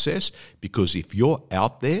of success, because if you're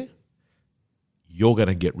out there, you're going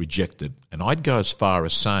to get rejected. And I'd go as far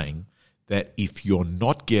as saying that if you're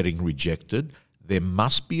not getting rejected, there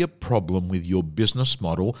must be a problem with your business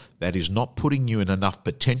model that is not putting you in enough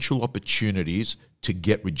potential opportunities to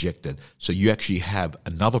get rejected. So you actually have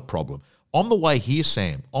another problem. On the way here,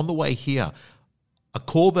 Sam, on the way here, a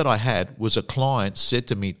call that I had was a client said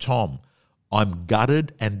to me, Tom, I'm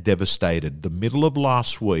gutted and devastated. The middle of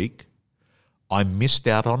last week, I missed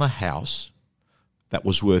out on a house that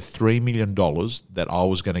was worth $3 million that I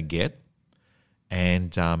was going to get,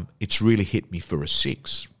 and it's really hit me for a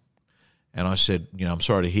 6. And I said, I'm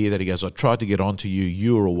sorry to hear that. He goes, I tried to get on to you.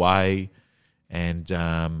 You were away, and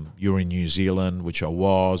you were in New Zealand, which I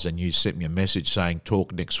was, and you sent me a message saying,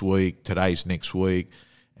 talk next week. Today's next week.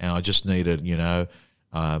 And I just needed,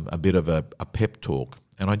 a bit of a pep talk.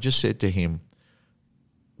 And I just said to him,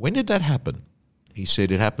 when did that happen? He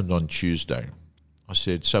said, it happened on Tuesday. I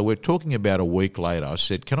said, so we're talking about a week later. I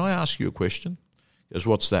said, can I ask you a question? He goes,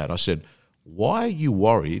 what's that? I said, why are you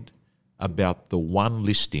worried about the one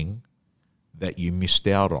listing that you missed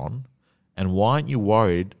out on, and why aren't you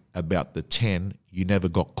worried about the 10 you never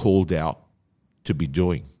got called out to be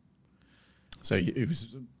doing? So he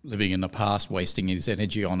was living in the past, wasting his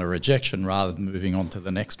energy on a rejection rather than moving on to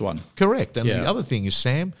the next one. Correct. And the other thing is,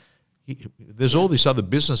 Sam, there's all this other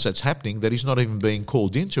business that's happening that he's not even being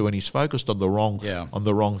called into, and he's focused on the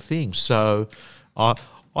wrong thing. So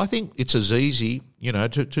I think it's as easy,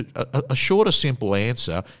 a shorter, simple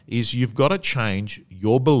answer is you've got to change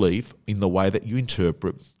your belief in the way that you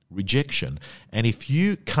interpret rejection. And if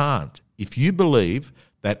you believe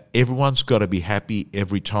that everyone's got to be happy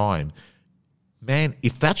every time, man,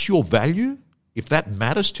 if that's your value, if that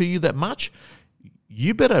matters to you that much,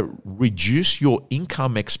 you better reduce your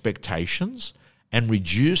income expectations and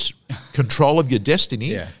reduce control of your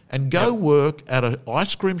destiny and go work at an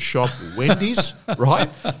ice cream shop, Wendy's, right?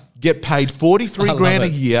 Get paid $43,000 a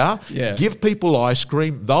year, give people ice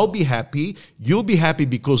cream, they'll be happy, you'll be happy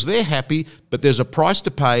because they're happy, but there's a price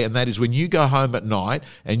to pay, and that is when you go home at night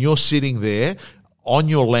and you're sitting there on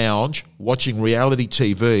your lounge watching reality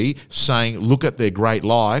TV saying, look at their great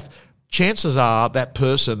life. chances are that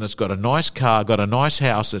person that's got a nice car, got a nice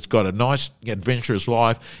house, that's got a nice adventurous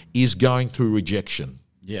life is going through rejection.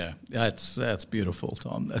 Yeah, that's beautiful,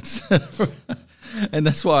 Tom. That's and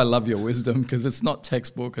that's why I love your wisdom, because it's not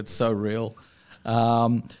textbook; it's so real.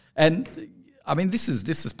 And I mean, this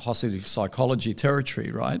is positive psychology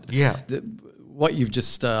territory, right? Yeah. What you've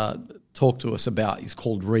just talked to us about is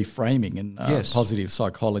called reframing in positive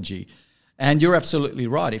psychology, and you're absolutely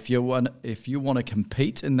right. If you want to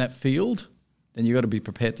compete in that field, then you got to be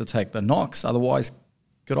prepared to take the knocks. Otherwise,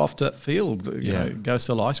 get off that field. You know, go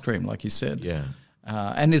sell ice cream, like you said. Yeah.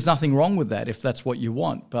 And there's nothing wrong with that if that's what you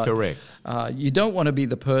want. But correct. You don't want to be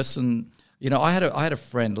the person. You know, I had a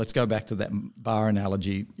friend. Let's go back to that bar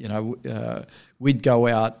analogy. You know, we'd go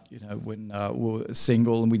out. You know, when we were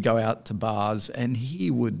single, and we'd go out to bars, and he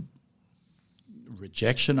would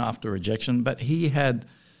rejection after rejection. But he had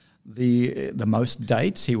the most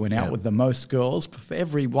dates. He went out with the most girls. For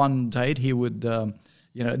every one date, he would.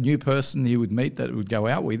 You know, a new person he would meet that would go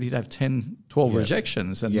out with, he'd have 10, 12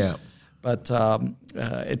 rejections. And but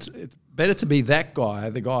it's better to be that guy,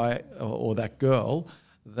 the guy or that girl,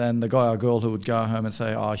 than the guy or girl who would go home and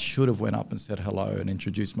say, I should have went up and said hello and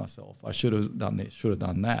introduced myself. I should have done this, should have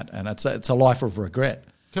done that. And it's a life of regret.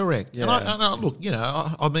 Correct. Yeah. And I look, you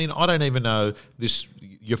know, I mean, I don't even know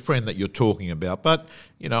your friend that you're talking about, but,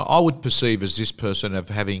 you know, I would perceive as this person of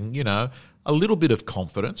having, you know, a little bit of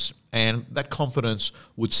confidence, and that confidence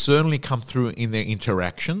would certainly come through in their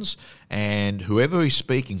interactions, and whoever he's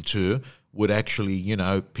speaking to would actually, you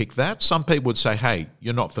know, pick that. Some people would say, hey,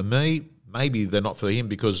 you're not for me. Maybe they're not for him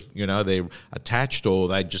because, you know, they're attached or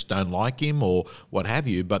they just don't like him or what have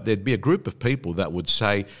you. But there'd be a group of people that would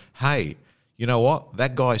say, hey, you know what?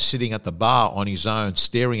 That guy sitting at the bar on his own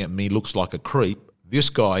staring at me looks like a creep. This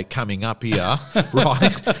guy coming up here,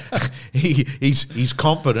 right? He's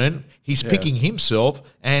confident. He's picking himself.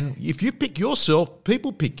 And if you pick yourself,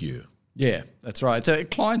 people pick you. Yeah, that's right. So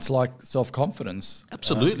clients like self-confidence.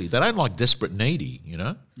 Absolutely. They don't like desperate needy, you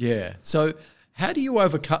know? Yeah. So how do you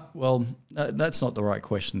overcome... Well, that's not the right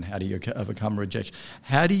question. How do you overcome rejection?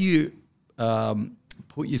 How do you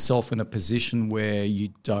put yourself in a position where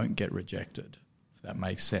you don't get rejected, if that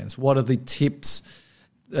makes sense? What are the tips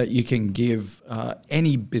that you can give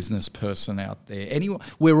any business person out there? Anyone?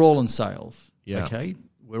 We're all in sales, okay?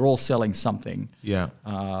 We're all selling something. Yeah.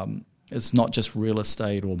 It's not just real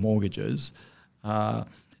estate or mortgages.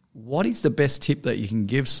 What is the best tip that you can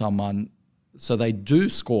give someone so they do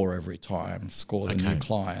score every time, the new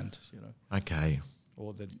client, you know? Okay.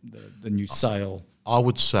 Or the new sale? I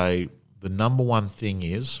would say the number one thing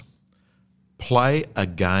is play a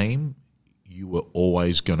game you were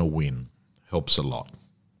always going to win. Helps a lot.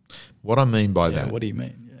 What I mean by that... What do you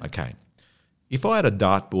mean? Yeah. Okay. If I had a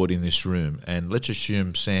dartboard in this room, and let's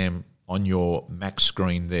assume, Sam, on your Mac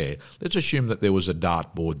screen there, let's assume that there was a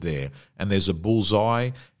dartboard there, and there's a bullseye,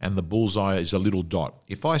 and the bullseye is a little dot.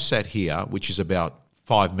 If I sat here, which is about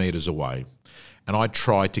 5 metres away, and I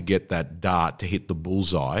tried to get that dart to hit the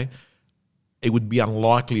bullseye, it would be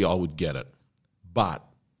unlikely I would get it. But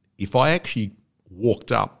if I actually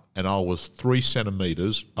walked up and I was 3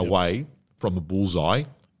 centimetres away from the bullseye,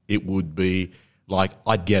 it would be like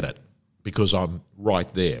I'd get it because I'm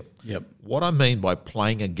right there. Yep. What I mean by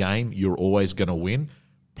playing a game you're always going to win,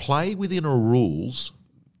 play within a rules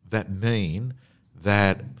that mean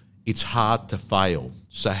that it's hard to fail.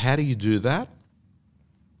 So how do you do that?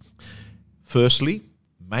 Firstly,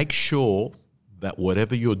 make sure that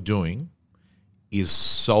whatever you're doing is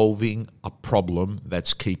solving a problem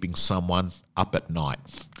that's keeping someone up at night.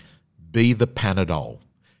 Be the Panadol.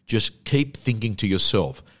 Just keep thinking to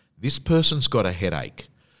yourself, this person's got a headache.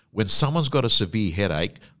 When someone's got a severe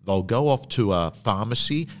headache, they'll go off to a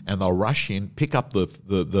pharmacy and they'll rush in, pick up the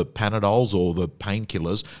Panadols or the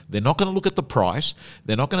painkillers. They're not going to look at the price.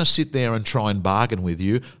 They're not going to sit there and try and bargain with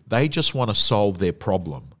you. They just want to solve their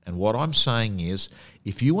problem. And what I'm saying is,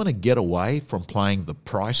 if you want to get away from playing the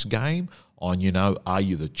price game on, you know, are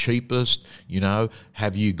you the cheapest? You know,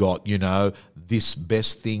 have you got, you know, this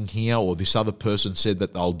best thing here, or this other person said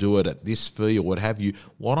that they'll do it at this fee or what have you.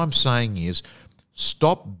 What I'm saying is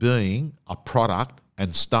stop being a product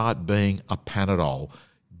and start being a Panadol.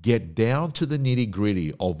 Get down to the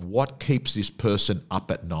nitty-gritty of what keeps this person up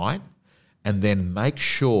at night, and then make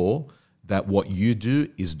sure that what you do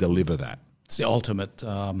is deliver that. It's the ultimate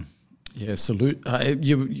salute.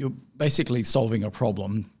 You're basically solving a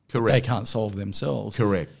problem Correct. They can't solve themselves.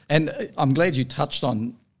 Correct. And I'm glad you touched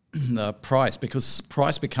on the price, because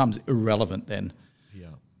price becomes irrelevant then.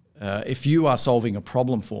 Yeah. If you are solving a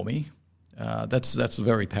problem for me, that's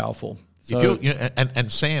very powerful. So,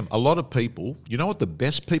 and Sam, a lot of people, you know what the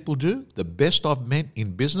best people do? The best I've met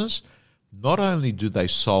in business, not only do they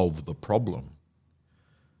solve the problem,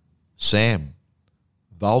 Sam,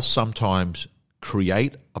 they'll sometimes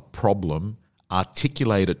create a problem,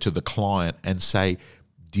 articulate it to the client and say,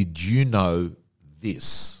 did you know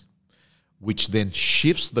this? Which then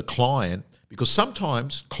shifts the client, because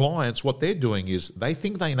sometimes clients, what they're doing is they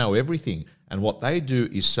think they know everything. And what they do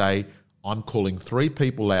is say, I'm calling 3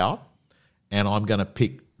 people out and I'm going to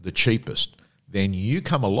pick the cheapest. Then you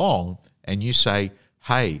come along and you say,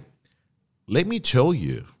 hey, let me tell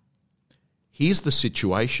you, here's the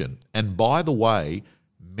situation. And by the way,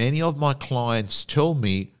 many of my clients tell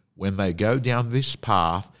me when they go down this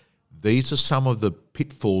path, these are some of the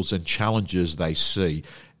pitfalls and challenges they see.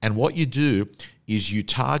 And what you do is you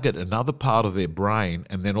target another part of their brain,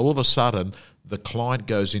 and then all of a sudden the client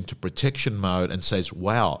goes into protection mode and says,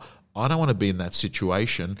 wow, I don't want to be in that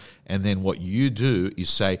situation. And then what you do is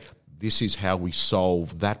say, this is how we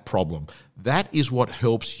solve that problem. That is what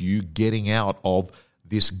helps you getting out of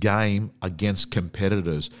this game against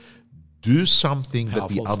competitors. Do something that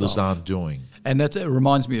the others aren't doing. And that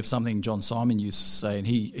reminds me of something John Simon used to say, and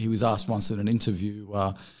he was asked once in an interview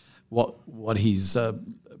what his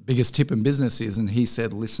biggest tip in business is, and he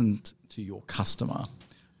said, listen to your customer,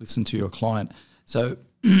 listen to your client. So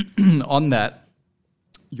on that,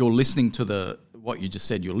 you're listening to what you just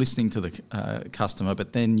said, you're listening to the customer,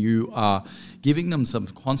 but then you are giving them some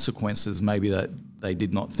consequences maybe that they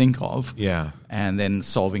did not think of, and then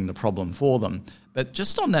solving the problem for them. But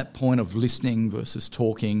just on that point of listening versus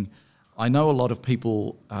talking, I know a lot of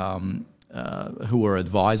people who are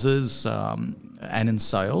advisors and in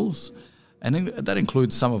sales, and that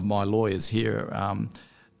includes some of my lawyers here.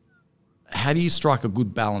 How do you strike a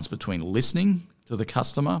good balance between listening to the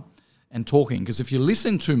customer and talking? Because if you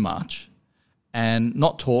listen too much and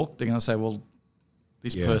not talk, they're going to say, well,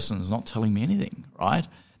 this person is not telling me anything, right?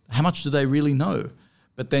 How much do they really know?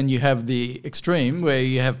 But then you have the extreme where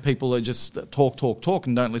you have people who just talk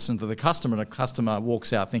and don't listen to the customer, and a customer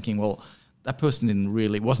walks out thinking, well, that person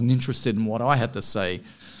wasn't interested in what I had to say.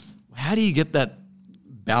 How do you get that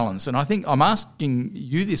balance? And I think I'm asking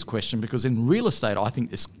you this question because in real estate, I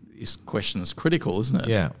think this question is critical, isn't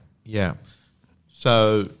it? Yeah.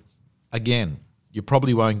 So, again, you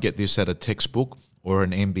probably won't get this at a textbook or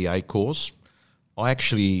an MBA course. I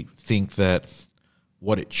actually think that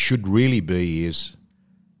what it should really be is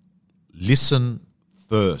listen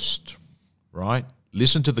first, right?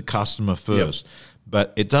 Listen to the customer first. Yep.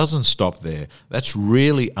 But it doesn't stop there. That's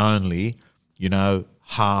really only,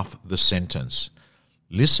 half the sentence.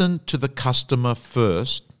 Listen to the customer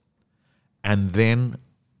first and then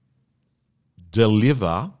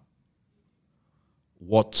deliver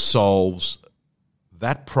what solves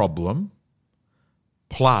that problem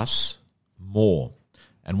plus more.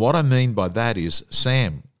 And what I mean by that is,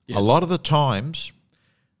 Sam, a lot of the times,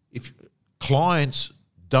 if clients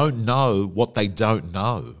don't know what they don't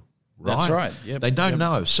know, right? That's right. Yep. They don't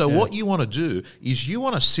know. So what you want to do is you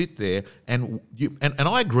want to sit there and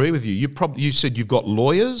I agree with you. You said you've got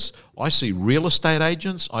lawyers. I see real estate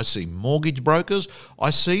agents. I see mortgage brokers. I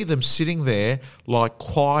see them sitting there like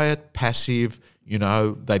quiet, passive.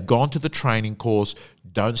 They've gone to the training course.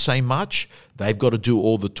 Don't say much. They've got to do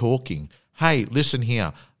all the talking. Hey, listen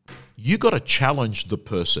here. You got to challenge the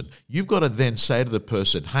person. You've got to then say to the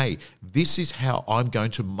person, hey, this is how I'm going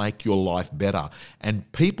to make your life better.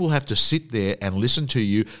 And people have to sit there and listen to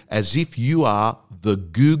you as if you are the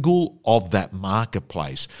Google of that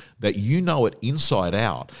marketplace, that you know it inside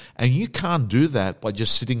out. And you can't do that by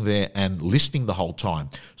just sitting there and listening the whole time.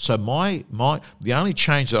 So the only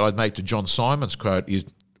change that I'd make to John Simon's quote is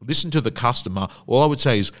listen to the customer. All I would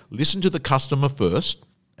say is listen to the customer first.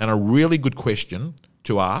 And a really good question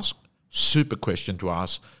to ask, super question to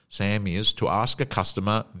ask, Sam, is to ask a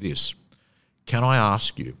customer this. Can I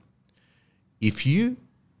ask you, if you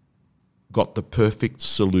got the perfect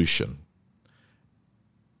solution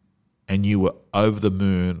and you were over the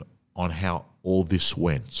moon on how all this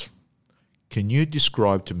went, can you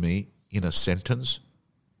describe to me in a sentence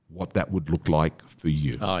what that would look like for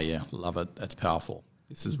you? Oh, yeah. Love it. That's powerful.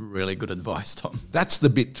 This is really good advice, Tom. That's the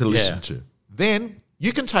bit to listen to. Then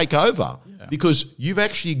you can take over because you've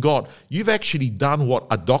actually done what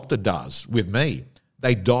a doctor does with me.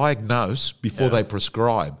 They diagnose before they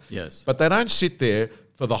prescribe. Yes. But they don't sit there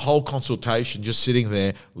for the whole consultation just sitting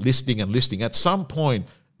there listening and listening. At some point,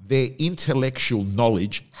 their intellectual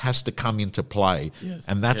knowledge has to come into play. Yes.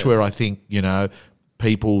 And that's where I think,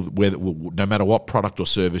 people, no matter what product or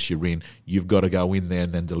service you're in, you've got to go in there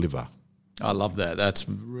and then deliver. I love that. That's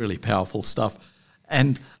really powerful stuff.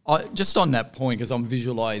 And just on that point, because I'm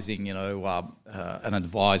visualizing, an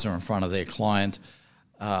advisor in front of their client,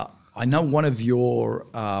 I know one of your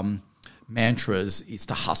mantras is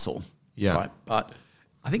to hustle. Yeah. Right? But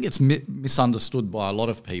I think it's misunderstood by a lot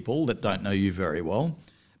of people that don't know you very well,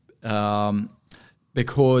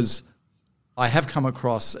 because I have come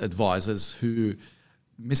across advisors who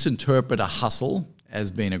misinterpret a hustle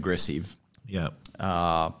as being aggressive. Yeah.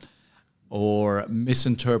 Or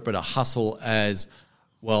misinterpret a hustle as,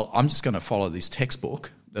 well, I'm just going to follow this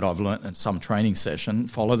textbook that I've learnt in some training session,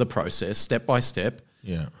 follow the process step by step,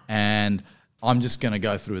 and I'm just going to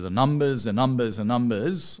go through the numbers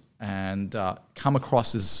and come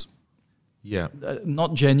across as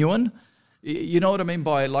not genuine. You know what I mean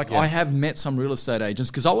by, like, I have met some real estate agents,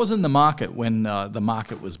 because I was in the market when the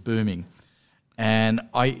market was booming, and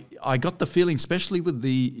I got the feeling, especially with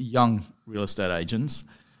the young real estate agents,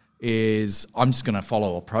 is I'm just going to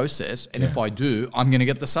follow a process, and if I do, I'm going to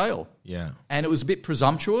get the sale. Yeah. And it was a bit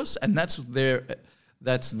presumptuous, and that's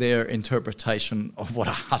their interpretation of what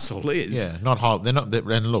a hustle is. Yeah,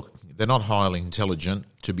 they're not highly intelligent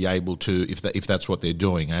to be able to, if that's what they're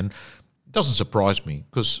doing. And it doesn't surprise me,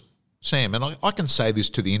 because, Sam, and I can say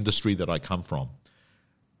this to the industry that I come from,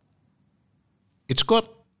 it's got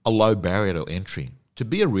a low barrier to entry. To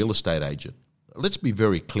be a real estate agent, let's be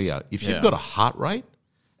very clear, if you've got a heart rate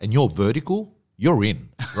and you're vertical, you're in,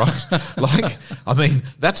 right? Like, I mean,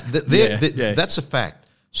 that's a fact.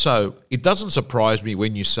 So it doesn't surprise me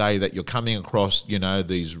when you say that you're coming across,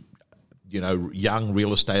 these, young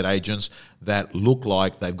real estate agents that look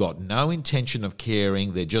like they've got no intention of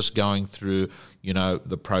caring. They're just going through,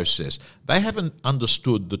 the process. They haven't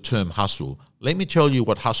understood the term hustle. Let me tell you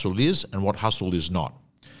what hustle is and what hustle is not.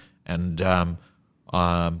 And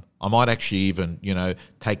I might actually even,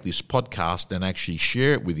 take this podcast and actually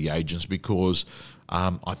share it with the agents, because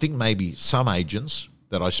I think maybe some agents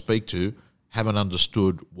that I speak to haven't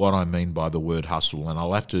understood what I mean by the word hustle, and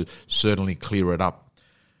I'll have to certainly clear it up.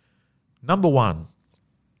 Number one,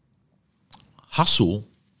 hustle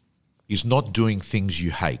is not doing things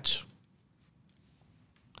you hate.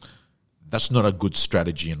 That's not a good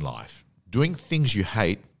strategy in life. Doing things you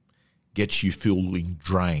hate gets you feeling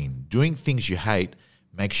drained. Doing things you hate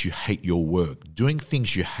makes you hate your work. Doing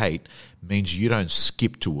things you hate means you don't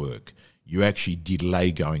skip to work. You actually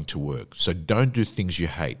delay going to work. So don't do things you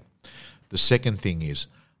hate. The second thing is,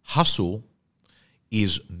 hustle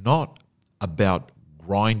is not about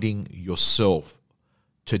grinding yourself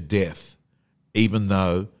to death, even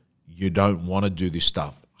though you don't want to do this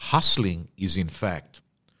stuff. Hustling is, in fact,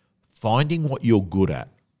 finding what you're good at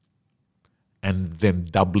and then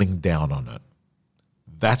doubling down on it.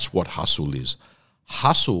 That's what hustle is.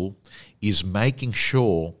 Hustle is making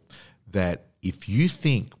sure that if you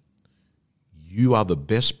think you are the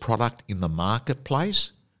best product in the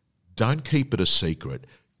marketplace, don't keep it a secret.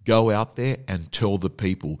 Go out there and tell the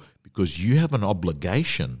people, because you have an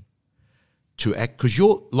obligation to act. Because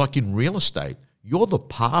you're, like in real estate, you're the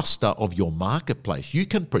pastor of your marketplace. You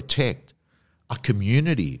can protect a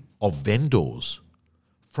community of vendors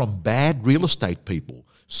from bad real estate people.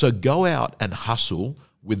 So go out and hustle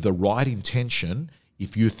with the right intention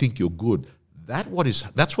if you think you're good. That's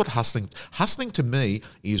what hustling to me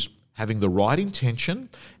is, having the right intention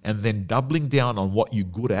and then doubling down on what you're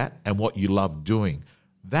good at and what you love doing.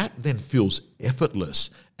 That then feels effortless,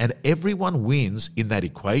 and everyone wins in that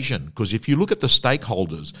equation. Because if you look at the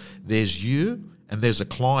stakeholders, there's you and there's a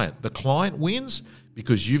client. The client wins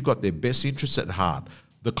because you've got their best interests at heart.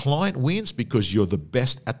 The client wins because you're the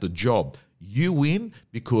best at the job. You win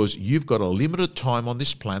because you've got a limited time on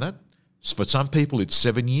this planet. For some people, it's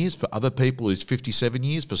 7 years. For other people, it's 57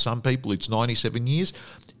 years. For some people, it's 97 years.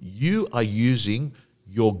 You are using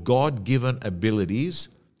your God-given abilities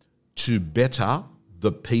to better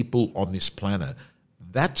the people on this planet.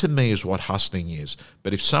 That, to me, is what hustling is.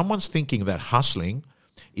 But if someone's thinking that hustling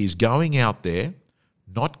is going out there,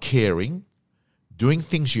 not caring, doing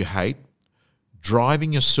things you hate,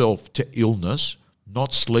 driving yourself to illness,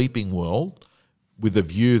 not sleeping well, with a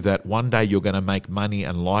view that one day you're going to make money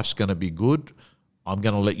and life's going to be good, I'm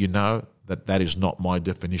going to let you know that that is not my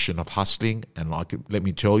definition of hustling. And let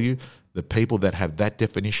me tell you, the people that have that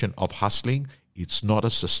definition of hustling, it's not a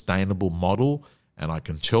sustainable model. And I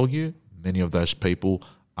can tell you, many of those people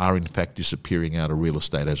are in fact disappearing out of real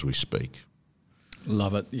estate as we speak.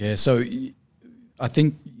 Love it. Yeah. So I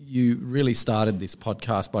think you really started this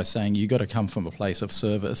podcast by saying you got to come from a place of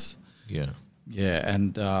service. Yeah. Yeah.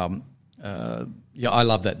 And I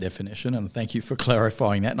love that definition, and thank you for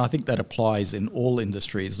clarifying that. And I think that applies in all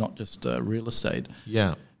industries, not just real estate.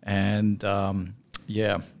 Yeah. And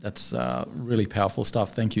that's really powerful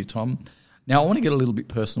stuff. Thank you, Tom. Now, I want to get a little bit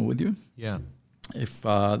personal with you. Yeah. If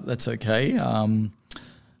that's okay.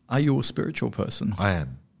 Are you a spiritual person? I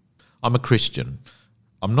am. I'm a Christian.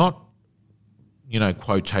 I'm not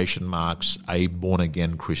quotation marks, a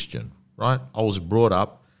born-again Christian, right? I was brought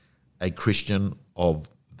up a Christian of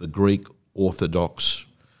the Greek Orthodox,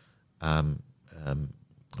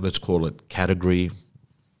 let's call it category.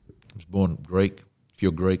 I was born Greek. If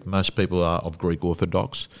you're Greek, most people are of Greek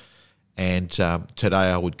Orthodox. And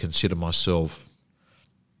today I would consider myself,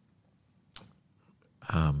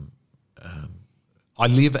 I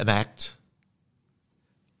live and act.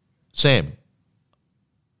 Sam,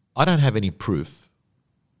 I don't have any proof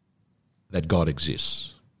that God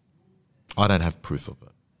exists. I don't have proof of it.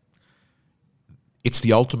 It's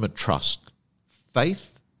the ultimate trust.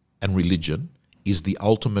 Faith and religion is the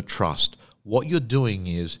ultimate trust. What you're doing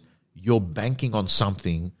is you're banking on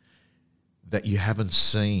something that you haven't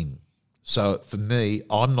seen. So for me,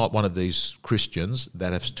 I'm not one of these Christians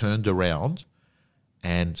that have turned around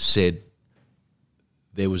and said,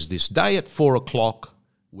 there was this day at 4:00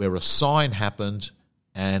 where a sign happened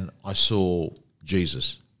and I saw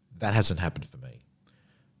Jesus. That hasn't happened for me.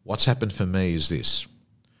 What's happened for me is this.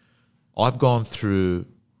 I've gone through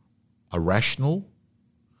a rational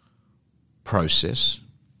process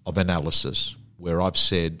of analysis where I've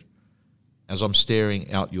said, as I'm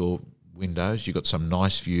staring out your windows, you've got some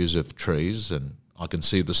nice views of trees and I can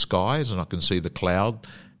see the skies and I can see the cloud,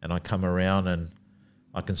 and I come around and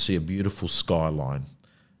I can see a beautiful skyline.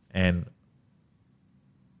 And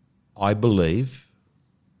I believe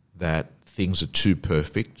that things are too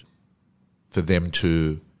perfect for them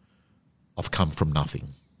to have come from nothing.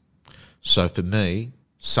 So for me,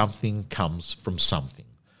 something comes from something.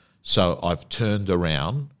 So I've turned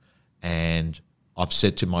around and I've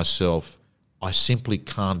said to myself, I simply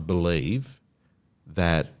can't believe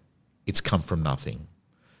that it's come from nothing.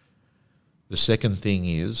 The second thing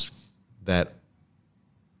is that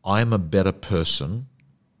I am a better person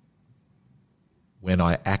when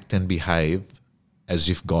I act and behave as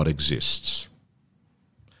if God exists.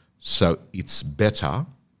 So it's better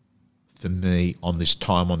for me on this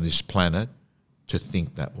time on this planet to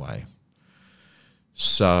think that way.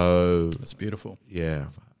 So That's beautiful. yeah.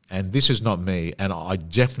 And this is not me, and I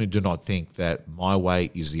definitely do not think that my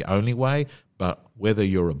way is the only way, but whether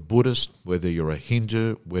you're a Buddhist, whether you're a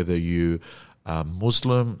Hindu, whether you are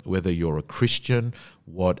Muslim, whether you're a Christian,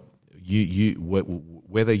 whether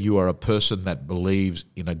you are a person that believes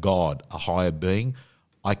in a God, a higher being,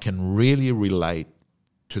 I can really relate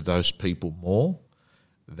to those people more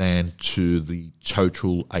than to the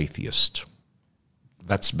total atheist.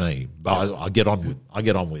 That's me. But I get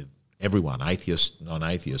on with everyone, atheist,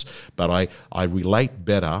 non-atheist. But I relate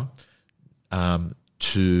better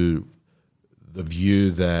to the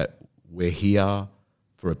view that we're here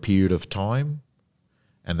for a period of time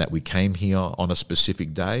and that we came here on a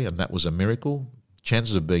specific day and that was a miracle.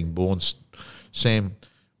 Chances of being born. Sam,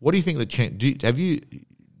 what do you think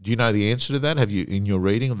do you know the answer to that? Have you, in your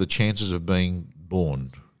reading, of the chances of being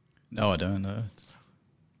born? No, I don't know.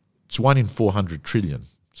 It's 1 in 400 trillion.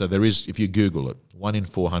 So there is, if you Google it, 1 in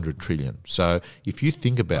 400 trillion. So if you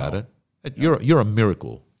think about it, you're a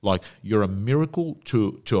miracle. Like, you're a miracle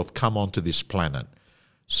to have come onto this planet.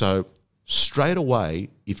 So straight away,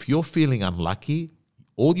 if you're feeling unlucky,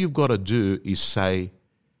 all you've got to do is say,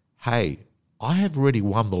 hey, I have already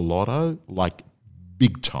won the lotto, like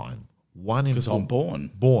big time. Because I'm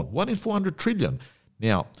born. 1 in 400 trillion.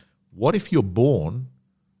 Now, what if you're born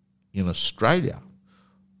in Australia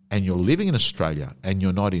and you're living in Australia and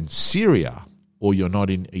you're not in Syria or you're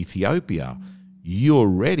not in Ethiopia? You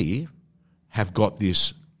already have got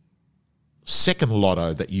this second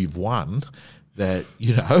lotto that you've won. That,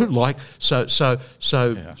 like, so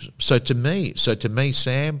to me,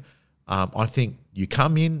 Sam, I think you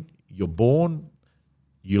come in, you're born,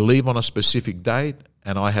 you leave on a specific date,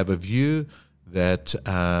 and I have a view that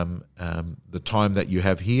the time that you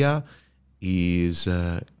have here is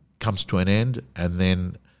comes to an end, and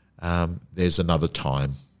then there's another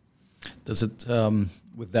time. Does it,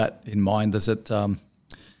 with that in mind, does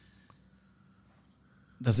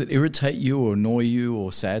it irritate you or annoy you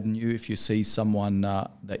or sadden you if you see someone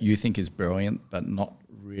that you think is brilliant but not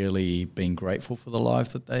really being grateful for the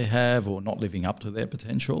life that they have or not living up to their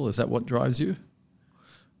potential? Is that what drives you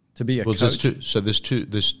to be a coach? There's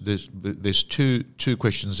two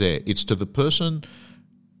questions there. It's to the person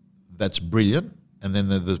that's brilliant, and then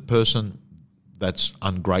the person that's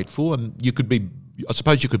ungrateful, and I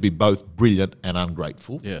suppose you could be both brilliant and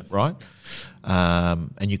ungrateful, yes. Right?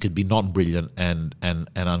 And you could be non-brilliant and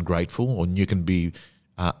ungrateful, or you can be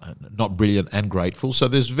not brilliant and grateful. So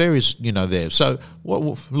there's various, there. So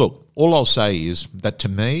look, all I'll say is that to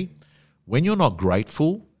me, when you're not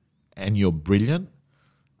grateful and you're brilliant,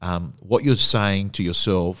 what you're saying to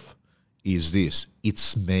yourself is this: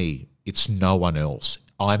 it's me. it's no one else.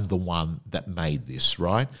 I'm the one that made this,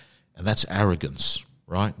 right? And that's arrogance,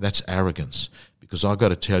 right? That's arrogance. Because I've got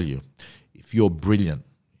to tell you, if you're brilliant,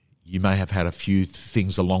 you may have had a few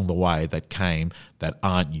things along the way that came that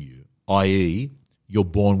aren't you, i.e., you're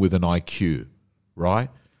born with an IQ, right?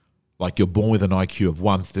 Like you're born with an IQ of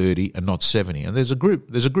 130 and not 70. And there's a group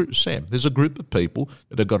of people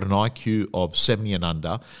that have got an IQ of 70 and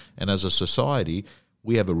under, and as a society,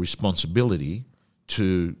 we have a responsibility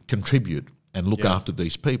to contribute and look after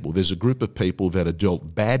these people. There's a group of people that are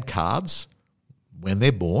dealt bad cards when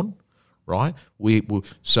they're born, right?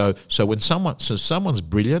 So when someone's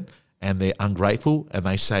brilliant and they're ungrateful and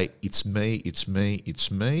they say, it's me, it's me, it's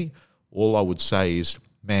me, all I would say is,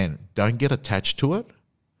 man, don't get attached to it,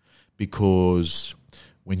 because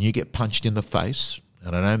when you get punched in the face,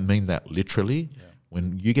 and I don't mean that literally,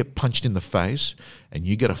 when you get punched in the face and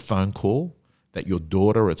you get a phone call that your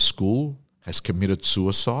daughter at school has committed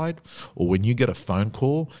suicide, or when you get a phone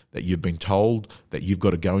call that you've been told that you've got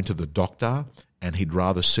to go into the doctor and he'd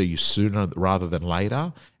rather see you sooner rather than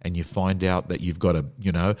later, and you find out that you've got a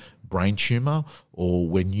brain tumor, or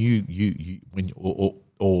when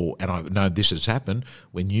and I know this has happened,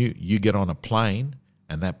 when you get on a plane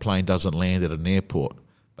and that plane doesn't land at an airport,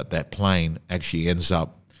 but that plane actually ends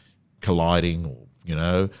up colliding, or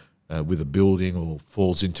with a building, or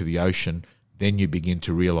falls into the ocean, then you begin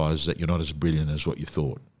to realise that you're not as brilliant as what you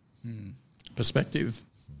thought. Perspective.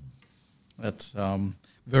 That's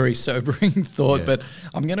very sobering thought, but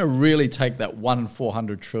I'm going to really take that 1 in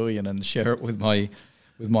 400 trillion and share it with my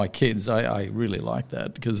kids. I really like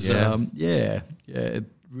that, because it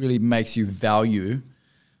really makes you value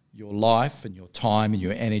your life and your time and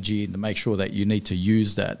your energy, and to make sure that you need to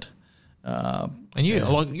use that.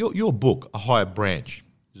 Like your book, A Higher Branch,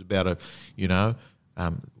 is about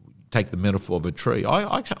take the metaphor of a tree.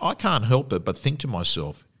 I can't help it but think to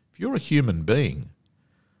myself, if you're a human being,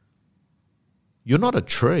 you're not a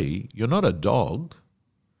tree, you're not a dog.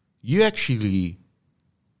 You actually,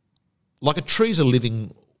 like a tree's a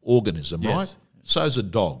living organism, right? So's a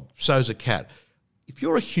dog, so's a cat. If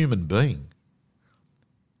you're a human being,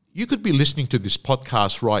 you could be listening to this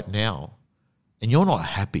podcast right now and you're not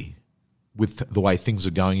happy with the way things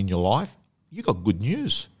are going in your life. You got good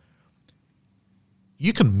news.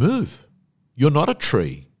 You can move. You're not a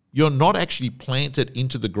tree. You're not actually planted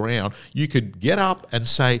into the ground. You could get up and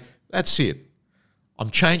say, that's it. I'm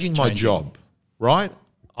changing my job, right?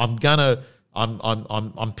 I'm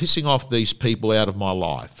pissing off these people out of my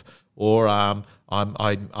life, or I'm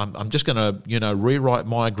just going to rewrite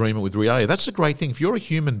my agreement with reality. That's the great thing. If you're a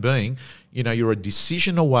human being, you're a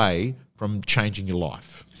decision away from changing your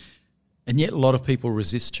life. And yet, a lot of people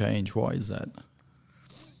resist change. Why is that?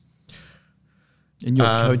 In your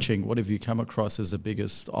coaching, what have you come across as the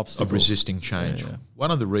biggest obstacle? Of resisting change. Yeah.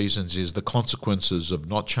 One of the reasons is the consequences of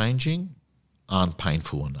not changing aren't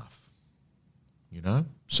painful enough.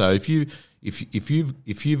 So if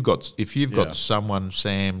you've got someone,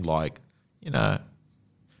 Sam, like, they're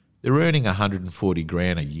earning 140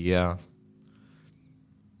 grand a year.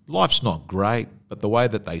 Life's not great, but the way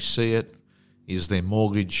that they see it is their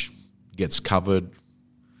mortgage gets covered.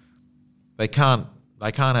 They can't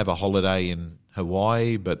have a holiday in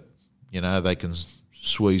Hawaii, but they can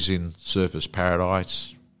squeeze in Surfers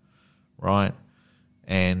Paradise, right?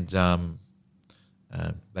 And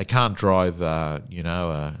they can't drive, a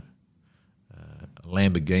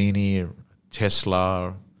Lamborghini, or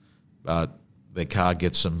Tesla, but their car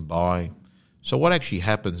gets them by. So what actually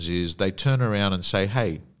happens is they turn around and say,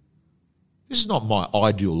 hey, this is not my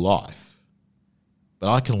ideal life, but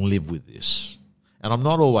I can live with this. And I'm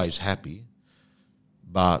not always happy,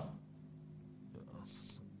 but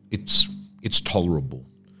it's tolerable.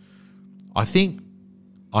 I think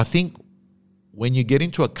when you get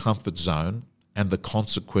into a comfort zone and the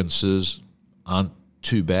consequences aren't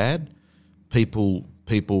too bad, people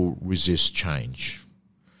resist change.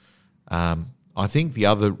 I think the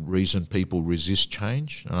other reason people resist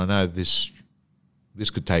change, and I know this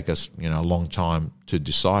could take us a long time to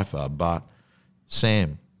decipher, but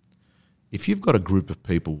Sam, if you've got a group of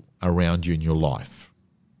people around you in your life,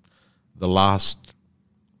 the last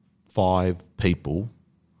 5 people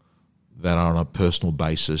that are on a personal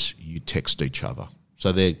basis, you text each other.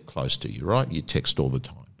 So they're close to you, right? You text all the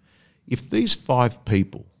time. If these 5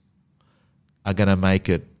 people are going to make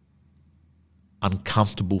it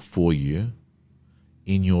uncomfortable for you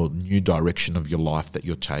in your new direction of your life that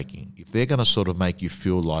you're taking, if they're going to sort of make you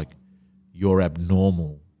feel like you're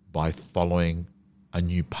abnormal by following a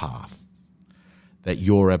new path, that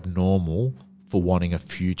you're abnormal for wanting a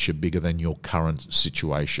future bigger than your current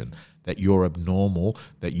situation, that you're abnormal,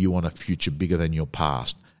 that you want a future bigger than your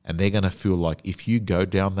past, and they're going to feel like if you go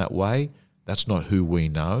down that way, that's not who we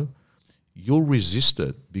know, you'll resist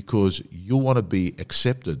it because you'll want to be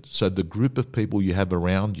accepted. So the group of people you have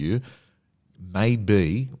around you may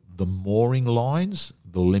be the mooring lines,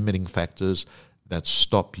 the limiting factors that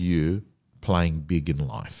stop you playing big in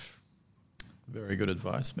life. Very good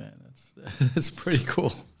advice, man. That's pretty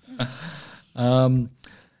cool.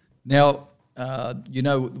 Now,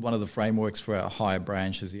 one of the frameworks for our higher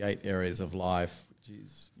branch is the 8 areas of life, which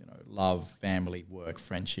is, love, family, work,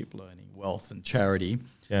 friendship, learning, wealth, and charity.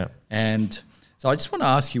 Yeah. And so I just want to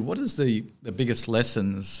ask you, what is the biggest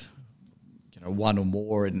lessons, one or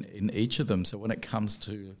more in each of them? So when it comes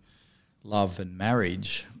to love and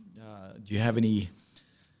marriage, do you have any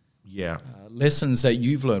lessons that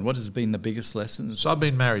you've learned? What has been the biggest lessons? So I've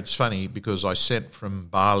been married. It's funny because I sent from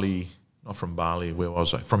Bali, not from Bali, where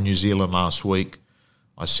was I? From New Zealand last week.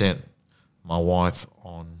 I sent my wife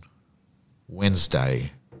on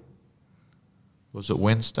Wednesday. Was it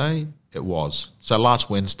Wednesday? It was. So last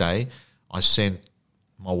Wednesday, I sent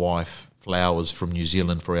my wife flowers from New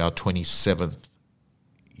Zealand for our 27th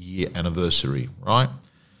year anniversary, right?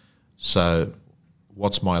 So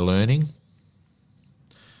what's my learning?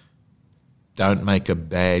 Don't make a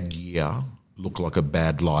bad year look like a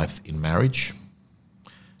bad life in marriage.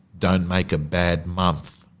 Don't make a bad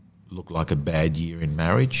month look like a bad year in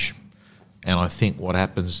marriage. And I think what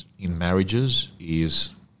happens in marriages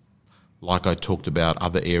is, like I talked about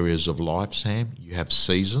other areas of life, Sam, you have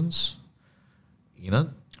seasons,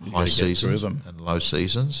 high seasons and low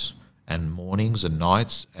seasons, and mornings and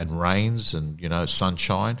nights and rains and,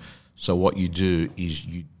 sunshine. So what you do is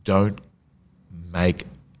you don't make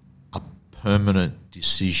a permanent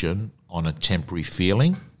decision on a temporary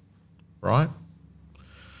feeling, right?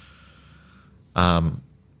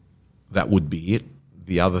 That would be it.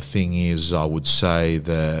 The other thing is, I would say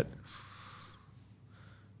that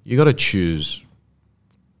you got to choose,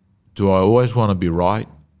 do I always want to be right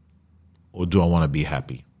or do I want to be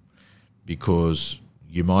happy? Because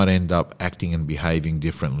you might end up acting and behaving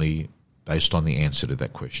differently based on the answer to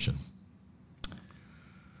that question.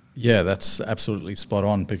 Yeah, that's absolutely spot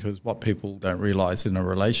on, because what people don't realise in a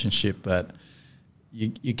relationship, that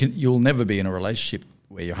you'll never be in a relationship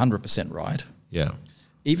where you're 100% right. Yeah.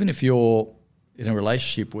 Even if you're in a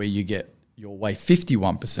relationship where you get your way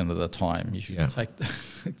 51% of the time, you should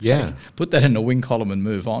put that in the win column and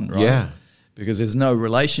move on, right? Yeah. Because there's no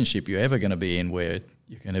relationship you're ever going to be in where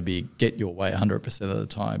you're going to get your way 100% of the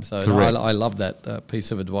time. So I love that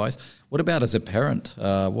piece of advice. What about as a parent?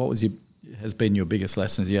 What has been your biggest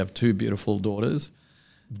lessons? You have 2 beautiful daughters.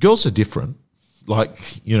 Girls are different.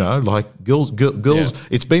 Girls. Yeah.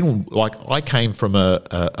 It's been like, I came from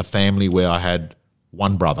a family where I had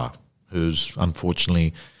one brother who's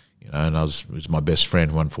unfortunately, and was my best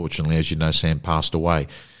friend, who unfortunately, as you know, Sam, passed away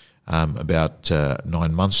about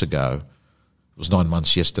 9 months ago. It was 9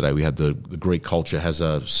 months yesterday. We had the Greek culture has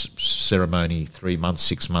a ceremony, 3 months,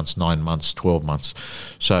 6 months, 9 months, 12 months.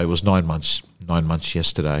 So it was 9 months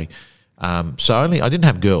yesterday. So I didn't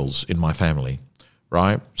have girls in my family,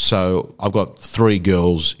 right? So I've got 3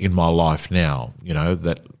 girls in my life now,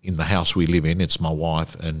 that in the house we live in, it's my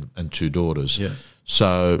wife and 2 daughters. Yes.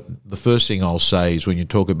 So the first thing I'll say is, when you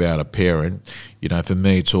talk about a parent, for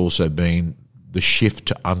me it's also been the shift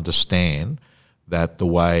to understand that the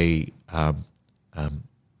way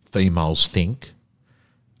females think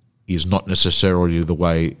is not necessarily the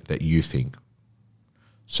way that you think.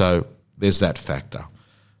 So there's that factor.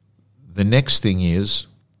 The next thing is,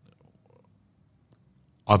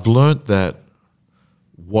 I've learnt that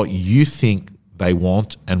what you think they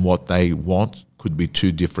want and what they want could be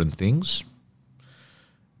 2 different things.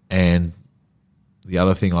 And the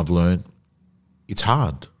other thing I've learned, it's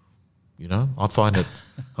hard. I find it.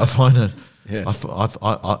 Yes.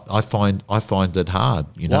 I find it hard.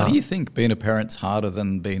 Why do you think being a parent's harder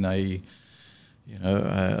than being a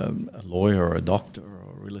lawyer or a doctor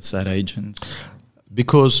or a real estate agent?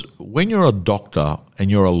 Because when you're a doctor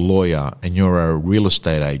and you're a lawyer and you're a real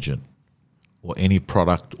estate agent or any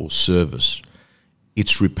product or service,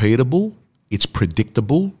 it's repeatable, it's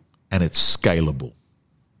predictable, and it's scalable.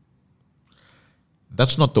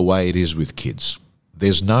 That's not the way it is with kids.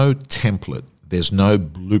 There's no template. There's no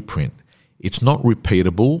blueprint. It's not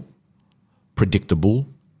repeatable, predictable,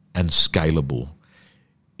 and scalable.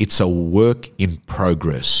 It's a work in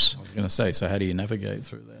progress. I was going to say, so how do you navigate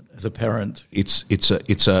through that as a parent? It's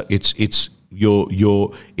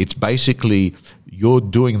basically you're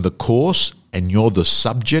doing the course and you're the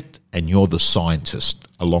subject and you're the scientist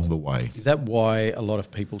along the way. Is that why a lot of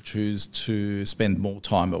people choose to spend more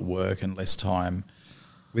time at work and less time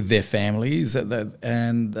with their families,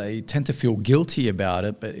 and they tend to feel guilty about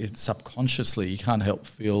it, but subconsciously you can't help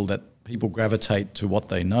feel that people gravitate to what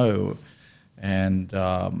they know and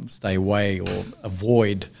stay away or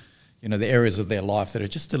avoid, the areas of their life that are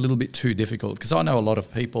just a little bit too difficult. Because I know a lot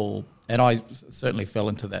of people, and I certainly fell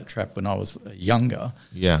into that trap when I was younger.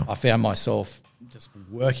 Yeah. I found myself just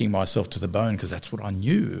working myself to the bone because that's what I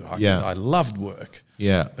knew. I loved work.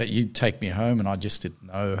 Yeah. But you'd take me home and I just didn't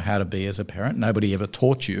know how to be as a parent. Nobody ever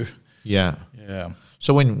taught you. Yeah. Yeah.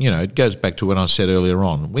 So when, it goes back to when I said earlier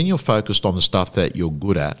on, when you're focused on the stuff that you're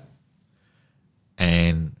good at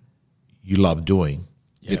and you love doing,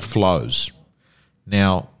 it flows.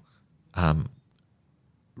 Now,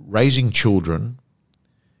 raising children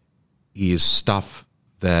is stuff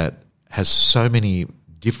that has so many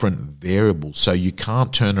different variables. So you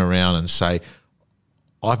can't turn around and say,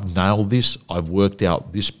 I've nailed this, I've worked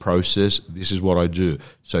out this process, this is what I do.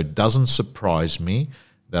 So it doesn't surprise me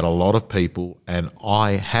that a lot of people, and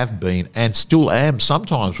I have been and still am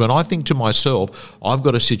sometimes, when I think to myself, I've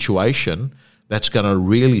got a situation that's going to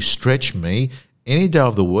really stretch me any day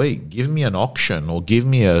of the week. Give me an auction or give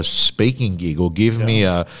me a speaking gig or give me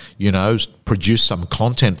a, produce some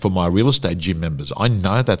content for my real estate gym members. I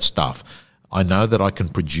know that stuff. I know that I can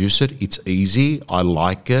produce it. It's easy. I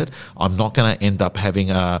like it. I'm not going to end up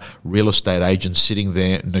having a real estate agent sitting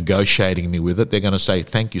there negotiating me with it. They're going to say,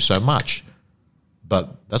 thank you so much.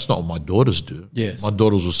 But that's not what my daughters do. Yes. My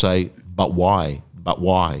daughters will say, but why? But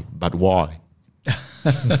why? But why?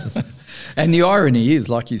 And the irony is,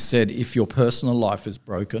 like you said, if your personal life is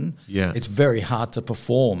broken, it's very hard to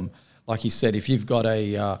perform. Like you said, if you've got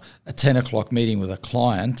a 10 o'clock meeting with a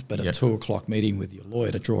client, but a 2 o'clock meeting with your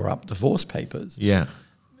lawyer to draw up divorce papers,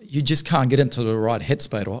 you just can't get into the right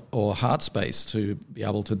headspace or heart space to be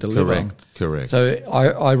able to deliver. Correct. So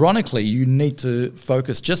ironically, you need to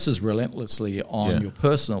focus just as relentlessly on your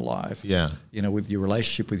personal life, with your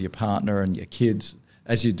relationship with your partner and your kids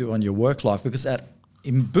as you do on your work life, because that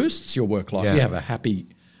boosts your work life. You have a happy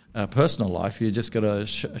personal life. You just got to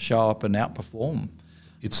show up and outperform.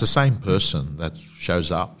 It's the same person that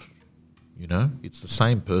shows up, It's the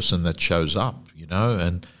same person that shows up,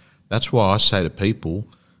 and that's why I say to people,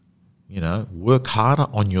 work harder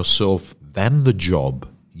on yourself than the job.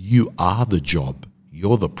 You are the job.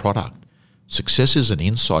 You're the product. Success is an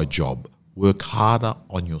inside job. Work harder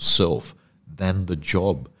on yourself than the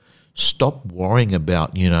job. Stop worrying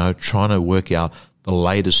about, trying to work out the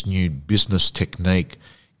latest new business technique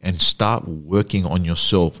and start working on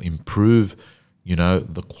yourself. Improve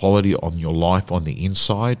the quality of your life on the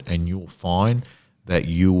inside, and you'll find that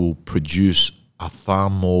you will produce a far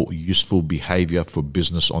more useful behavior for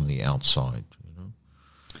business on the outside.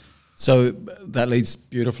 So that leads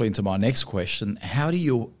beautifully into my next question. How do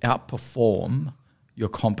you outperform your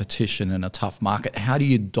competition in a tough market? How do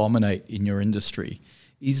you dominate in your industry?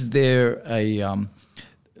 Is there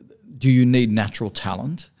do you need natural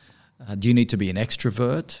talent? Do you need to be an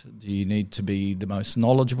extrovert? Do you need to be the most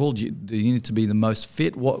knowledgeable? Do you need to be the most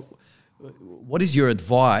fit? What is your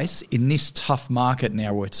advice in this tough market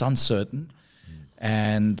now where it's uncertain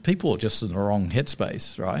and people are just in the wrong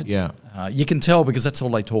headspace, right? Yeah. You can tell because that's all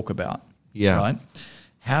they talk about, right?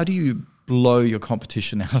 How do you blow your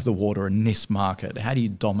competition out of the water in this market? How do you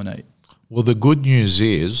dominate? Well, the good news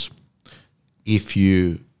is if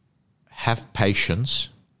you have patience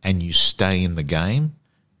and you stay in the game,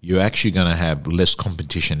 you're actually going to have less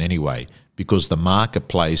competition anyway because the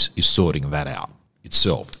marketplace is sorting that out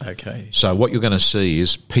itself. Okay. So what you're going to see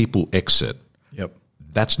is people exit. Yep.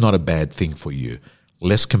 That's not a bad thing for you.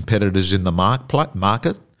 Less competitors in the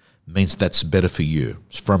market means that's better for you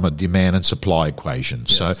from a demand and supply equation.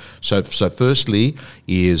 Yes. So firstly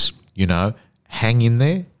is, hang in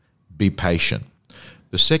there, be patient.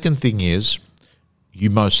 The second thing is you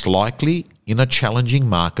most likely in a challenging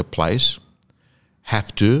marketplace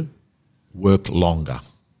have to work longer.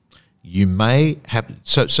 You may have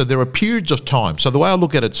so there are periods of time. So the way I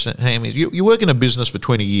look at it, Sam, is you work in a business for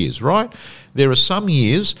 20 years, right? There are some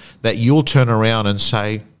years that you'll turn around and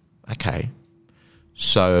say, okay,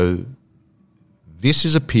 so this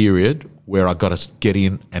is a period where I got to get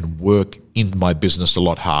in and work in my business a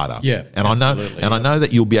lot harder. Yeah, and I know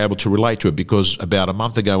that you'll be able to relate to it because about a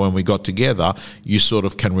month ago when we got together, you sort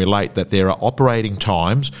of can relate that there are operating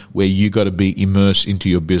times where you got to be immersed into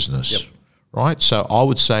your business, right? So I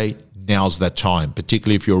would say now's that time,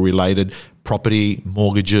 particularly if you're related, property,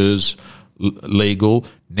 mortgages, legal.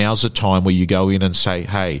 now's the time where you go in and say,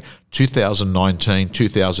 hey, 2019,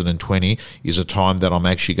 2020 is a time that I'm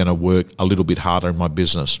actually going to work a little bit harder in my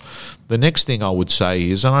business. The next thing I would say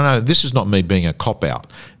is, and I know this is not me being a cop-out,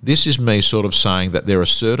 this is me sort of saying that there are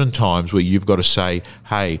certain times where you've got to say,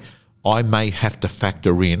 hey, I may have to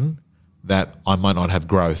factor in that I might not have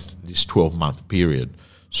growth this 12-month period.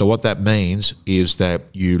 So what that means is that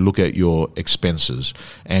you look at your expenses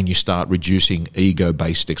and you start reducing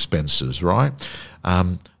ego-based expenses, right?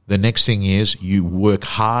 The next thing is you work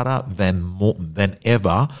harder than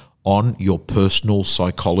ever on your personal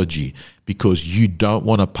psychology, because you don't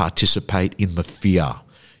want to participate in the fear.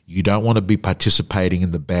 You don't want to be participating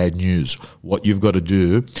in the bad news. What you've got to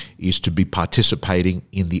do is to be participating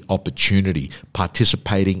in the opportunity,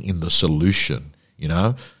 participating in the solution,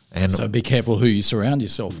 And so be careful who you surround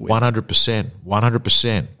yourself with.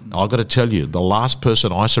 100%. I've got to tell you, the last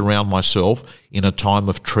person I surround myself in a time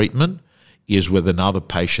of treatment is with another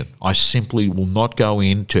patient. I simply will not go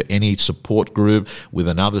into any support group with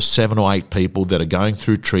another 7 or 8 people that are going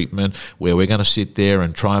through treatment where we're going to sit there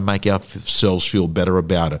and try and make ourselves feel better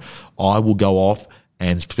about it. I will go off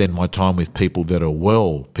and spend my time with people that are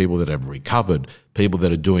well, people that have recovered, people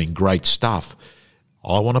that are doing great stuff.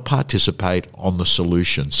 I want to participate on the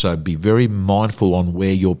solution. So be very mindful on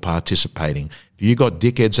where you're participating. If you got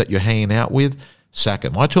dickheads that you're hanging out with, sack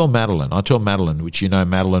them. I tell Madeline, which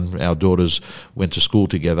Madeline, our daughters went to school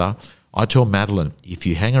together. I tell Madeline, if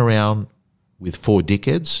you hang around with 4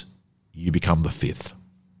 dickheads, you become the 5th.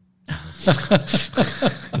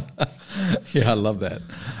 Yeah, I love that.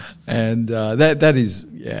 And that is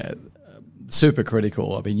super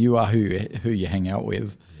critical. I mean, you are who you hang out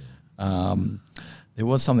with. There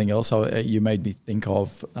was something else you made me think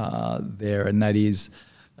of there, and that is,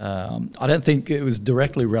 I don't think it was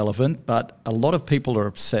directly relevant, but a lot of people are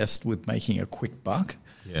obsessed with making a quick buck.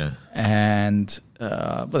 Yeah. And,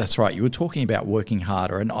 but that's right, you were talking about working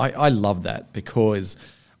harder, and I love that because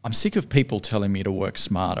I'm sick of people telling me to work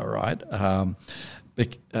smarter, right?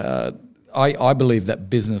 I believe that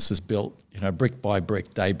business is built, brick by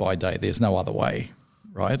brick, day by day. There's no other way,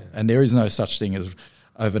 right? Yeah. And there is no such thing as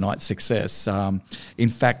overnight success. In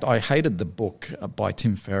fact, I hated the book by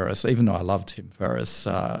Tim Ferriss, even though I love Tim Ferriss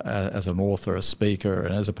as an author, a speaker,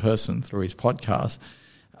 and as a person through his podcast.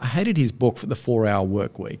 I hated his book for the 4-hour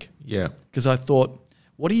work week. Yeah. Because I thought,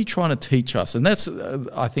 what are you trying to teach us? And that's,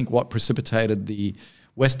 I think, what precipitated the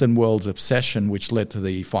Western world's obsession, which led to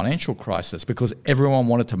the financial crisis, because everyone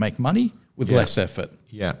wanted to make money with less effort.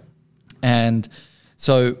 Yeah. And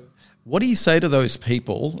so what do you say to those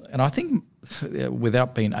people? And I think,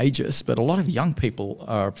 without being ageist, but a lot of young people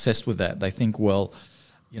are obsessed with that. They think, well,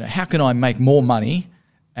 how can I make more money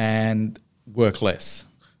and work less?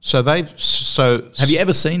 So have you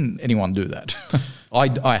ever seen anyone do that?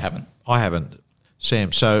 I haven't. I haven't,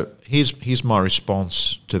 Sam. So here's my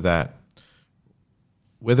response to that.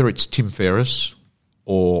 Whether it's Tim Ferriss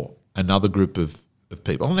or another group of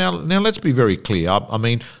people. Now let's be very clear. I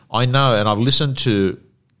mean, I know, and I've listened to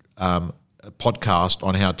a podcast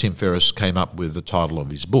on how Tim Ferriss came up with the title of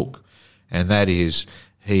his book, and that is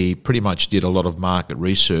he pretty much did a lot of market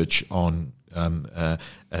research on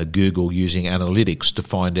Google using analytics to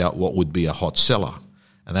find out what would be a hot seller,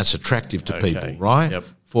 and that's attractive to people, right? Yep.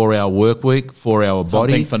 4-hour work week, 4-hour body.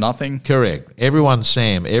 Something for nothing. Correct. Everyone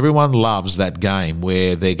loves that game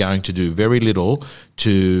where they're going to do very little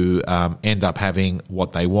to end up having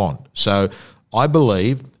what they want. So I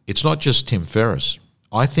believe it's not just Tim Ferriss.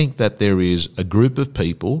 I think that there is a group of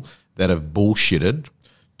people that have bullshitted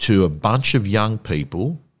to a bunch of young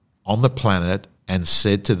people on the planet and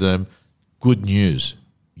said to them, good news,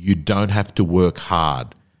 you don't have to work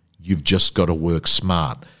hard. You've just got to work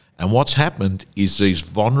smart. And what's happened is these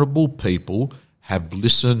vulnerable people have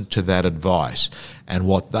listened to that advice. And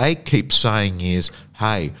what they keep saying is,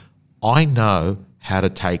 hey, I know how to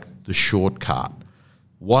take the shortcut.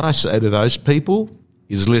 What I say to those people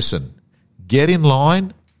is, listen, get in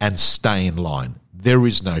line and stay in line. There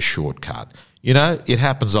is no shortcut. It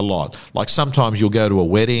happens a lot. Like sometimes you'll go to a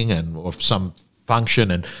wedding or some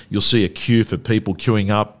function and you'll see a queue for people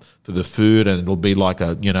queuing up for the food, and it'll be like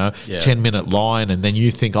a 10-minute line, and then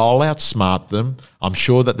you think, I'll outsmart them. I'm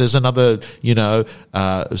sure that there's another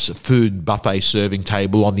food buffet serving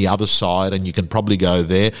table on the other side, and you can probably go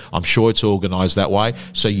there. I'm sure it's organised that way.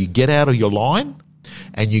 So you get out of your line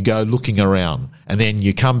and you go looking around, and then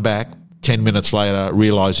you come back 10 minutes later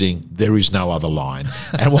realising there is no other line.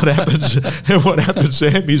 And what happens,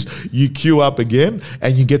 Sam, is you queue up again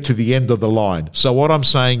and you get to the end of the line. So what I'm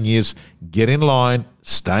saying is get in line,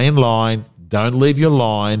 stay in line, don't leave your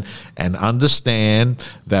line, and understand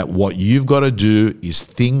that what you've got to do is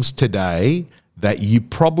things today that you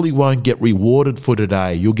probably won't get rewarded for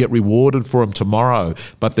today. You'll get rewarded for them tomorrow.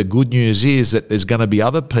 But the good news is that there's going to be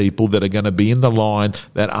other people that are going to be in the line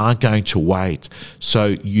that aren't going to wait.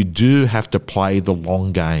 So you do have to play the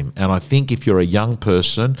long game. And I think if you're a young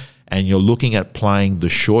person and you're looking at playing the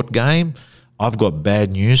short game, I've got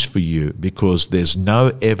bad news for you, because there's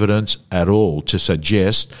no evidence at all to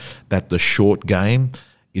suggest that the short game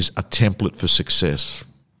is a template for success.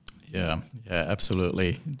 Yeah, absolutely.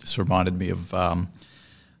 It just reminded me of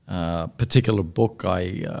a particular book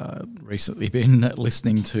I recently been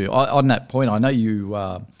listening to. On that point, I know you,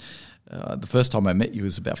 the first time I met you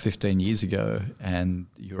was about 15 years ago, and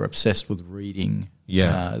you're obsessed with reading.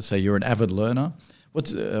 Yeah. So you're an avid learner.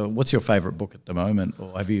 What's your favourite book at the moment?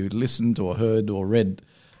 Or have you listened or heard or read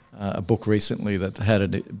a book recently that had a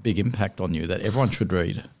big impact on you that everyone should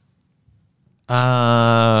read?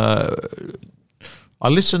 I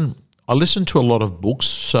listen to a lot of books,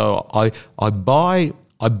 so I buy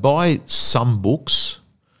some books.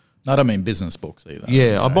 I don't mean business books either.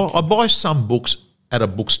 Yeah, I buy some books at a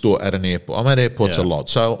bookstore at an airport. I'm at airports a lot,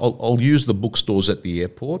 so I'll use the bookstores at the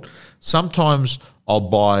airport. Sometimes I'll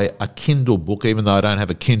buy a Kindle book, even though I don't have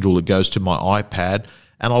a Kindle, it goes to my iPad.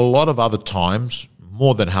 And a lot of other times,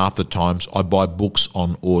 more than half the times, I buy books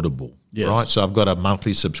on Audible. Yes. Right, so I've got a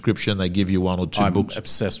monthly subscription. They give you one or two books. I'm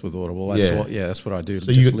obsessed with Audible. That's what I do.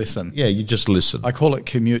 So just listen. Yeah, you just listen. I call it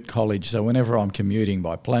commute college. So whenever I'm commuting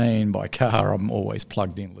by plane, by car, I'm always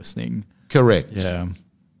plugged in listening. Correct. Yeah.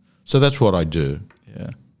 So that's what I do.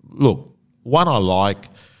 Yeah. Look, one I like,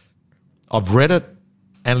 I've read it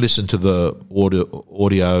and listened to the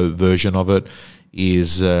audio version of it,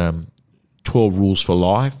 is 12 Rules for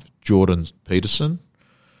Life, Jordan Peterson.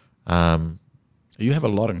 You have a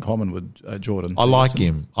lot in common with Jordan. I like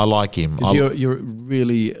him. You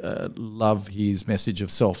really love his message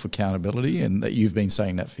of self-accountability, and that you've been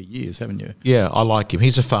saying that for years, haven't you? Yeah, I like him.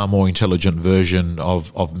 He's a far more intelligent version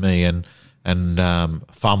of me, and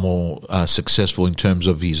far more successful in terms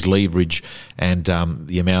of his leverage and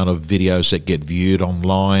the amount of videos that get viewed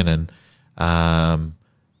online. And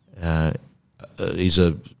he's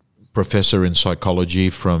a professor in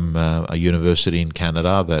psychology from a university in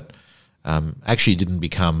Canada that actually didn't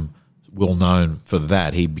become well known for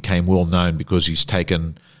that. He became well known because he's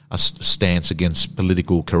taken a stance against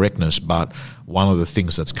political correctness. But one of the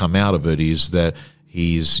things that's come out of it is that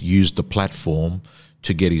he's used the platform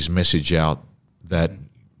to get his message out that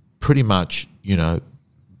pretty much,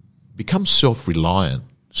 become self-reliant.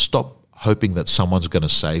 Stop hoping that someone's going to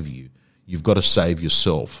save you. You've got to save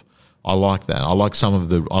yourself. I like that. I like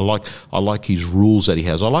I like his rules that he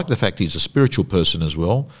has. I like the fact he's a spiritual person as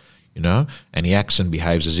well, and he acts and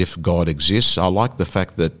behaves as if God exists. I like the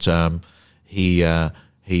fact that he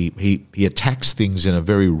attacks things in a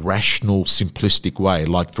very rational, simplistic way.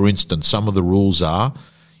 Like, for instance, some of the rules are,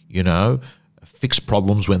 fix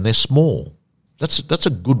problems when they're small. That's a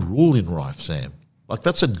good rule in life, Sam. Like,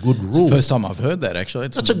 that's a good rule. It's the first time I've heard that, actually.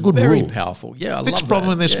 It's that's a good very rule. Powerful. Yeah, I fix love problem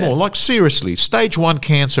that. when they're small. Like, seriously, stage 1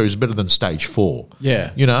 cancer is better than stage 4.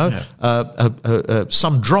 Yeah.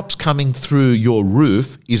 Some drops coming through your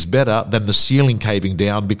roof is better than the ceiling caving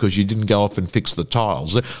down because you didn't go off and fix the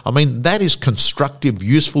tiles. I mean, that is constructive,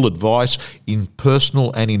 useful advice in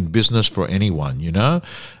personal and in business for anyone,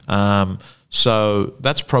 So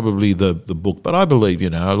that's probably the book. But I believe,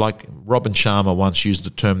 like Robin Sharma once used the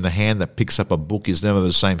term, the hand that picks up a book is never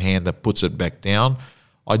the same hand that puts it back down.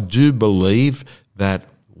 I do believe that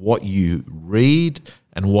what you read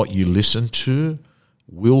and what you listen to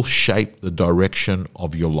will shape the direction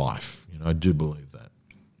of your life. I do believe that.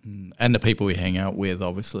 And the people we hang out with,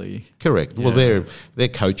 obviously. Correct. Yeah. Well, they're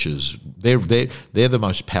coaches. They're the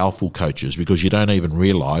most powerful coaches, because you don't even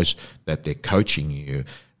realise that they're coaching you.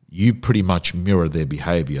 You pretty much mirror their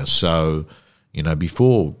behaviour. So,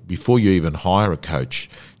 before you even hire a coach,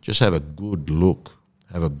 just have a good look.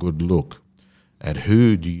 Have a good look at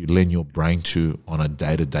who do you lend your brain to on a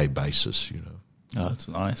day-to-day basis. Oh, that's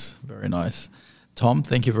nice. Very nice. Tom,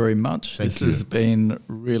 thank you very much. Thank you. Has been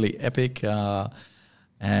really epic.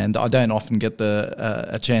 And I don't often get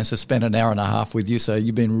a chance to spend an hour and a half with you, so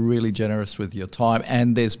you've been really generous with your time.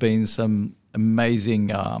 And there's been some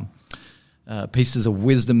amazing pieces of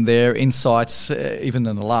wisdom there, insights. Even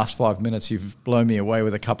in the last 5 minutes, you've blown me away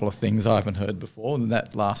with a couple of things I haven't heard before. And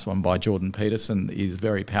that last one by Jordan Peterson is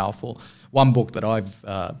very powerful. One book that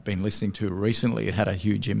I've been listening to recently, it had a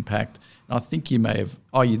huge impact. And I think you may have,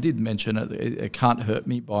 you did mention it, It Can't Hurt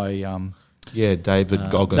Me by... David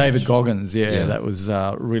Goggins. David Goggins, that was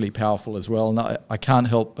really powerful as well. And I can't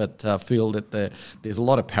help but feel that there's a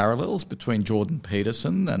lot of parallels between Jordan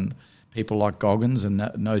Peterson and people like Goggins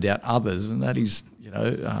and no doubt others, and that is,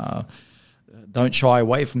 don't shy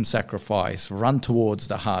away from sacrifice. Run towards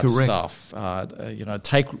the hard stuff.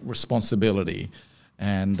 Take responsibility.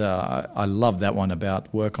 And I love that one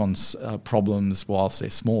about work on problems whilst they're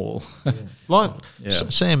small.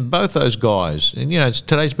 Sam, both those guys, and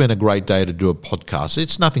today's been a great day to do a podcast.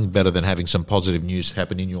 It's nothing better than having some positive news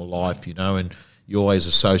happen in your life, and you always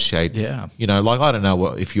associate, I don't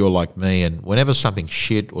know if you're like me, and whenever something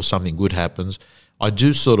shit or something good happens, I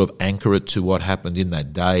do sort of anchor it to what happened in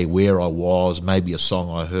that day, where I was, maybe a song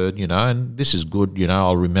I heard, and this is good,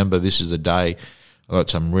 I'll remember this is the day I got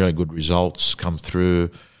some really good results come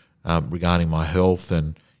through regarding my health,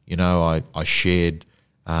 and I shared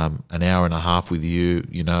an hour and a half with you,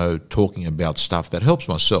 talking about stuff that helps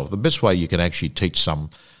myself. The best way you can actually teach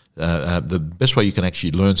the best way you can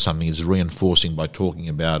actually learn something is reinforcing by talking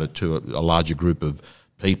about it to a larger group of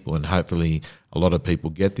people, and hopefully a lot of people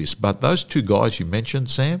get this. But those two guys you mentioned,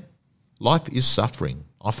 Sam, life is suffering.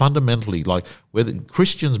 I fundamentally, whether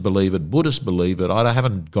Christians believe it, Buddhists believe it, I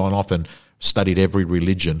haven't gone off and studied every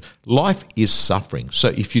religion. Life is suffering. So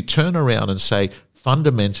if you turn around and say,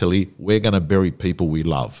 fundamentally, we're going to bury people we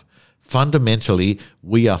love. Fundamentally,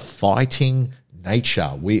 we are fighting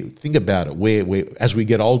nature. Think about it. As we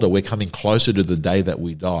get older, we're coming closer to the day that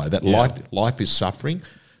we die. Life is suffering.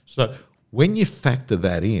 So when you factor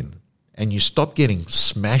that in, and you stop getting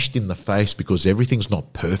smashed in the face because everything's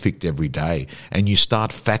not perfect every day, and you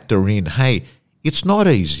start factoring in, hey, it's not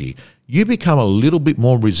easy. You become a little bit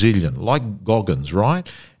more resilient, like Goggins, right?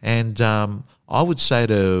 And I would say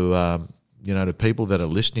to to people that are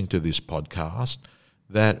listening to this podcast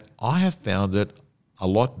that I have found it a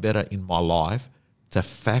lot better in my life to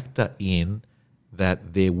factor in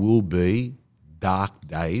that there will be dark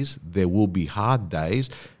days, there will be hard days.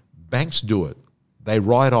 Banks do it. They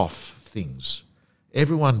write off things.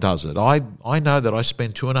 Everyone does it. I know that I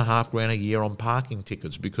spend $2,500 a year on parking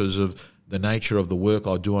tickets because of the nature of the work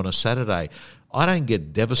I do on a Saturday. I don't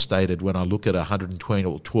get devastated when I look at a $120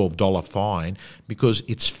 or $12 fine because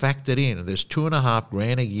it's factored in. There's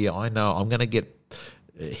 $2,500 a year. I know I'm going to get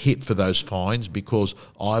hit for those fines because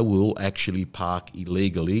I will actually park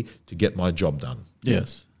illegally to get my job done.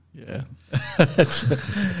 Yes. Yeah.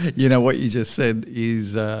 What you just said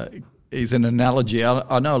is an analogy.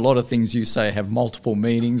 I know a lot of things you say have multiple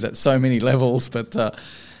meanings at so many levels, but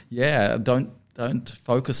don't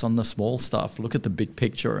focus on the small stuff. Look at the big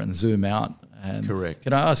picture and zoom out. And correct.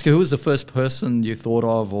 Can I ask you, who was the first person you thought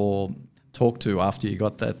of or talked to after you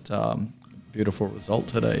got that beautiful result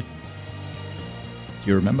today? Do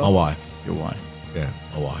you remember? My wife. Your wife. Yeah,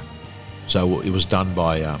 my wife. So it was done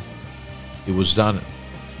by.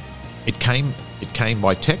 It came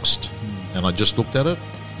by text, and I just looked at it.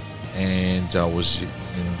 And I was in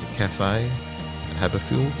the cafe at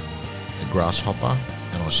Haberfield, at Grasshopper,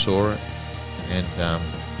 and I saw it. And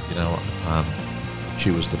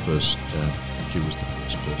she was the first. She was the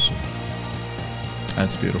first person.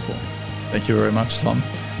 That's beautiful. Thank you very much, Tom.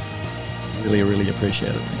 Really, really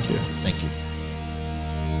appreciate it. Thank you. Thank you.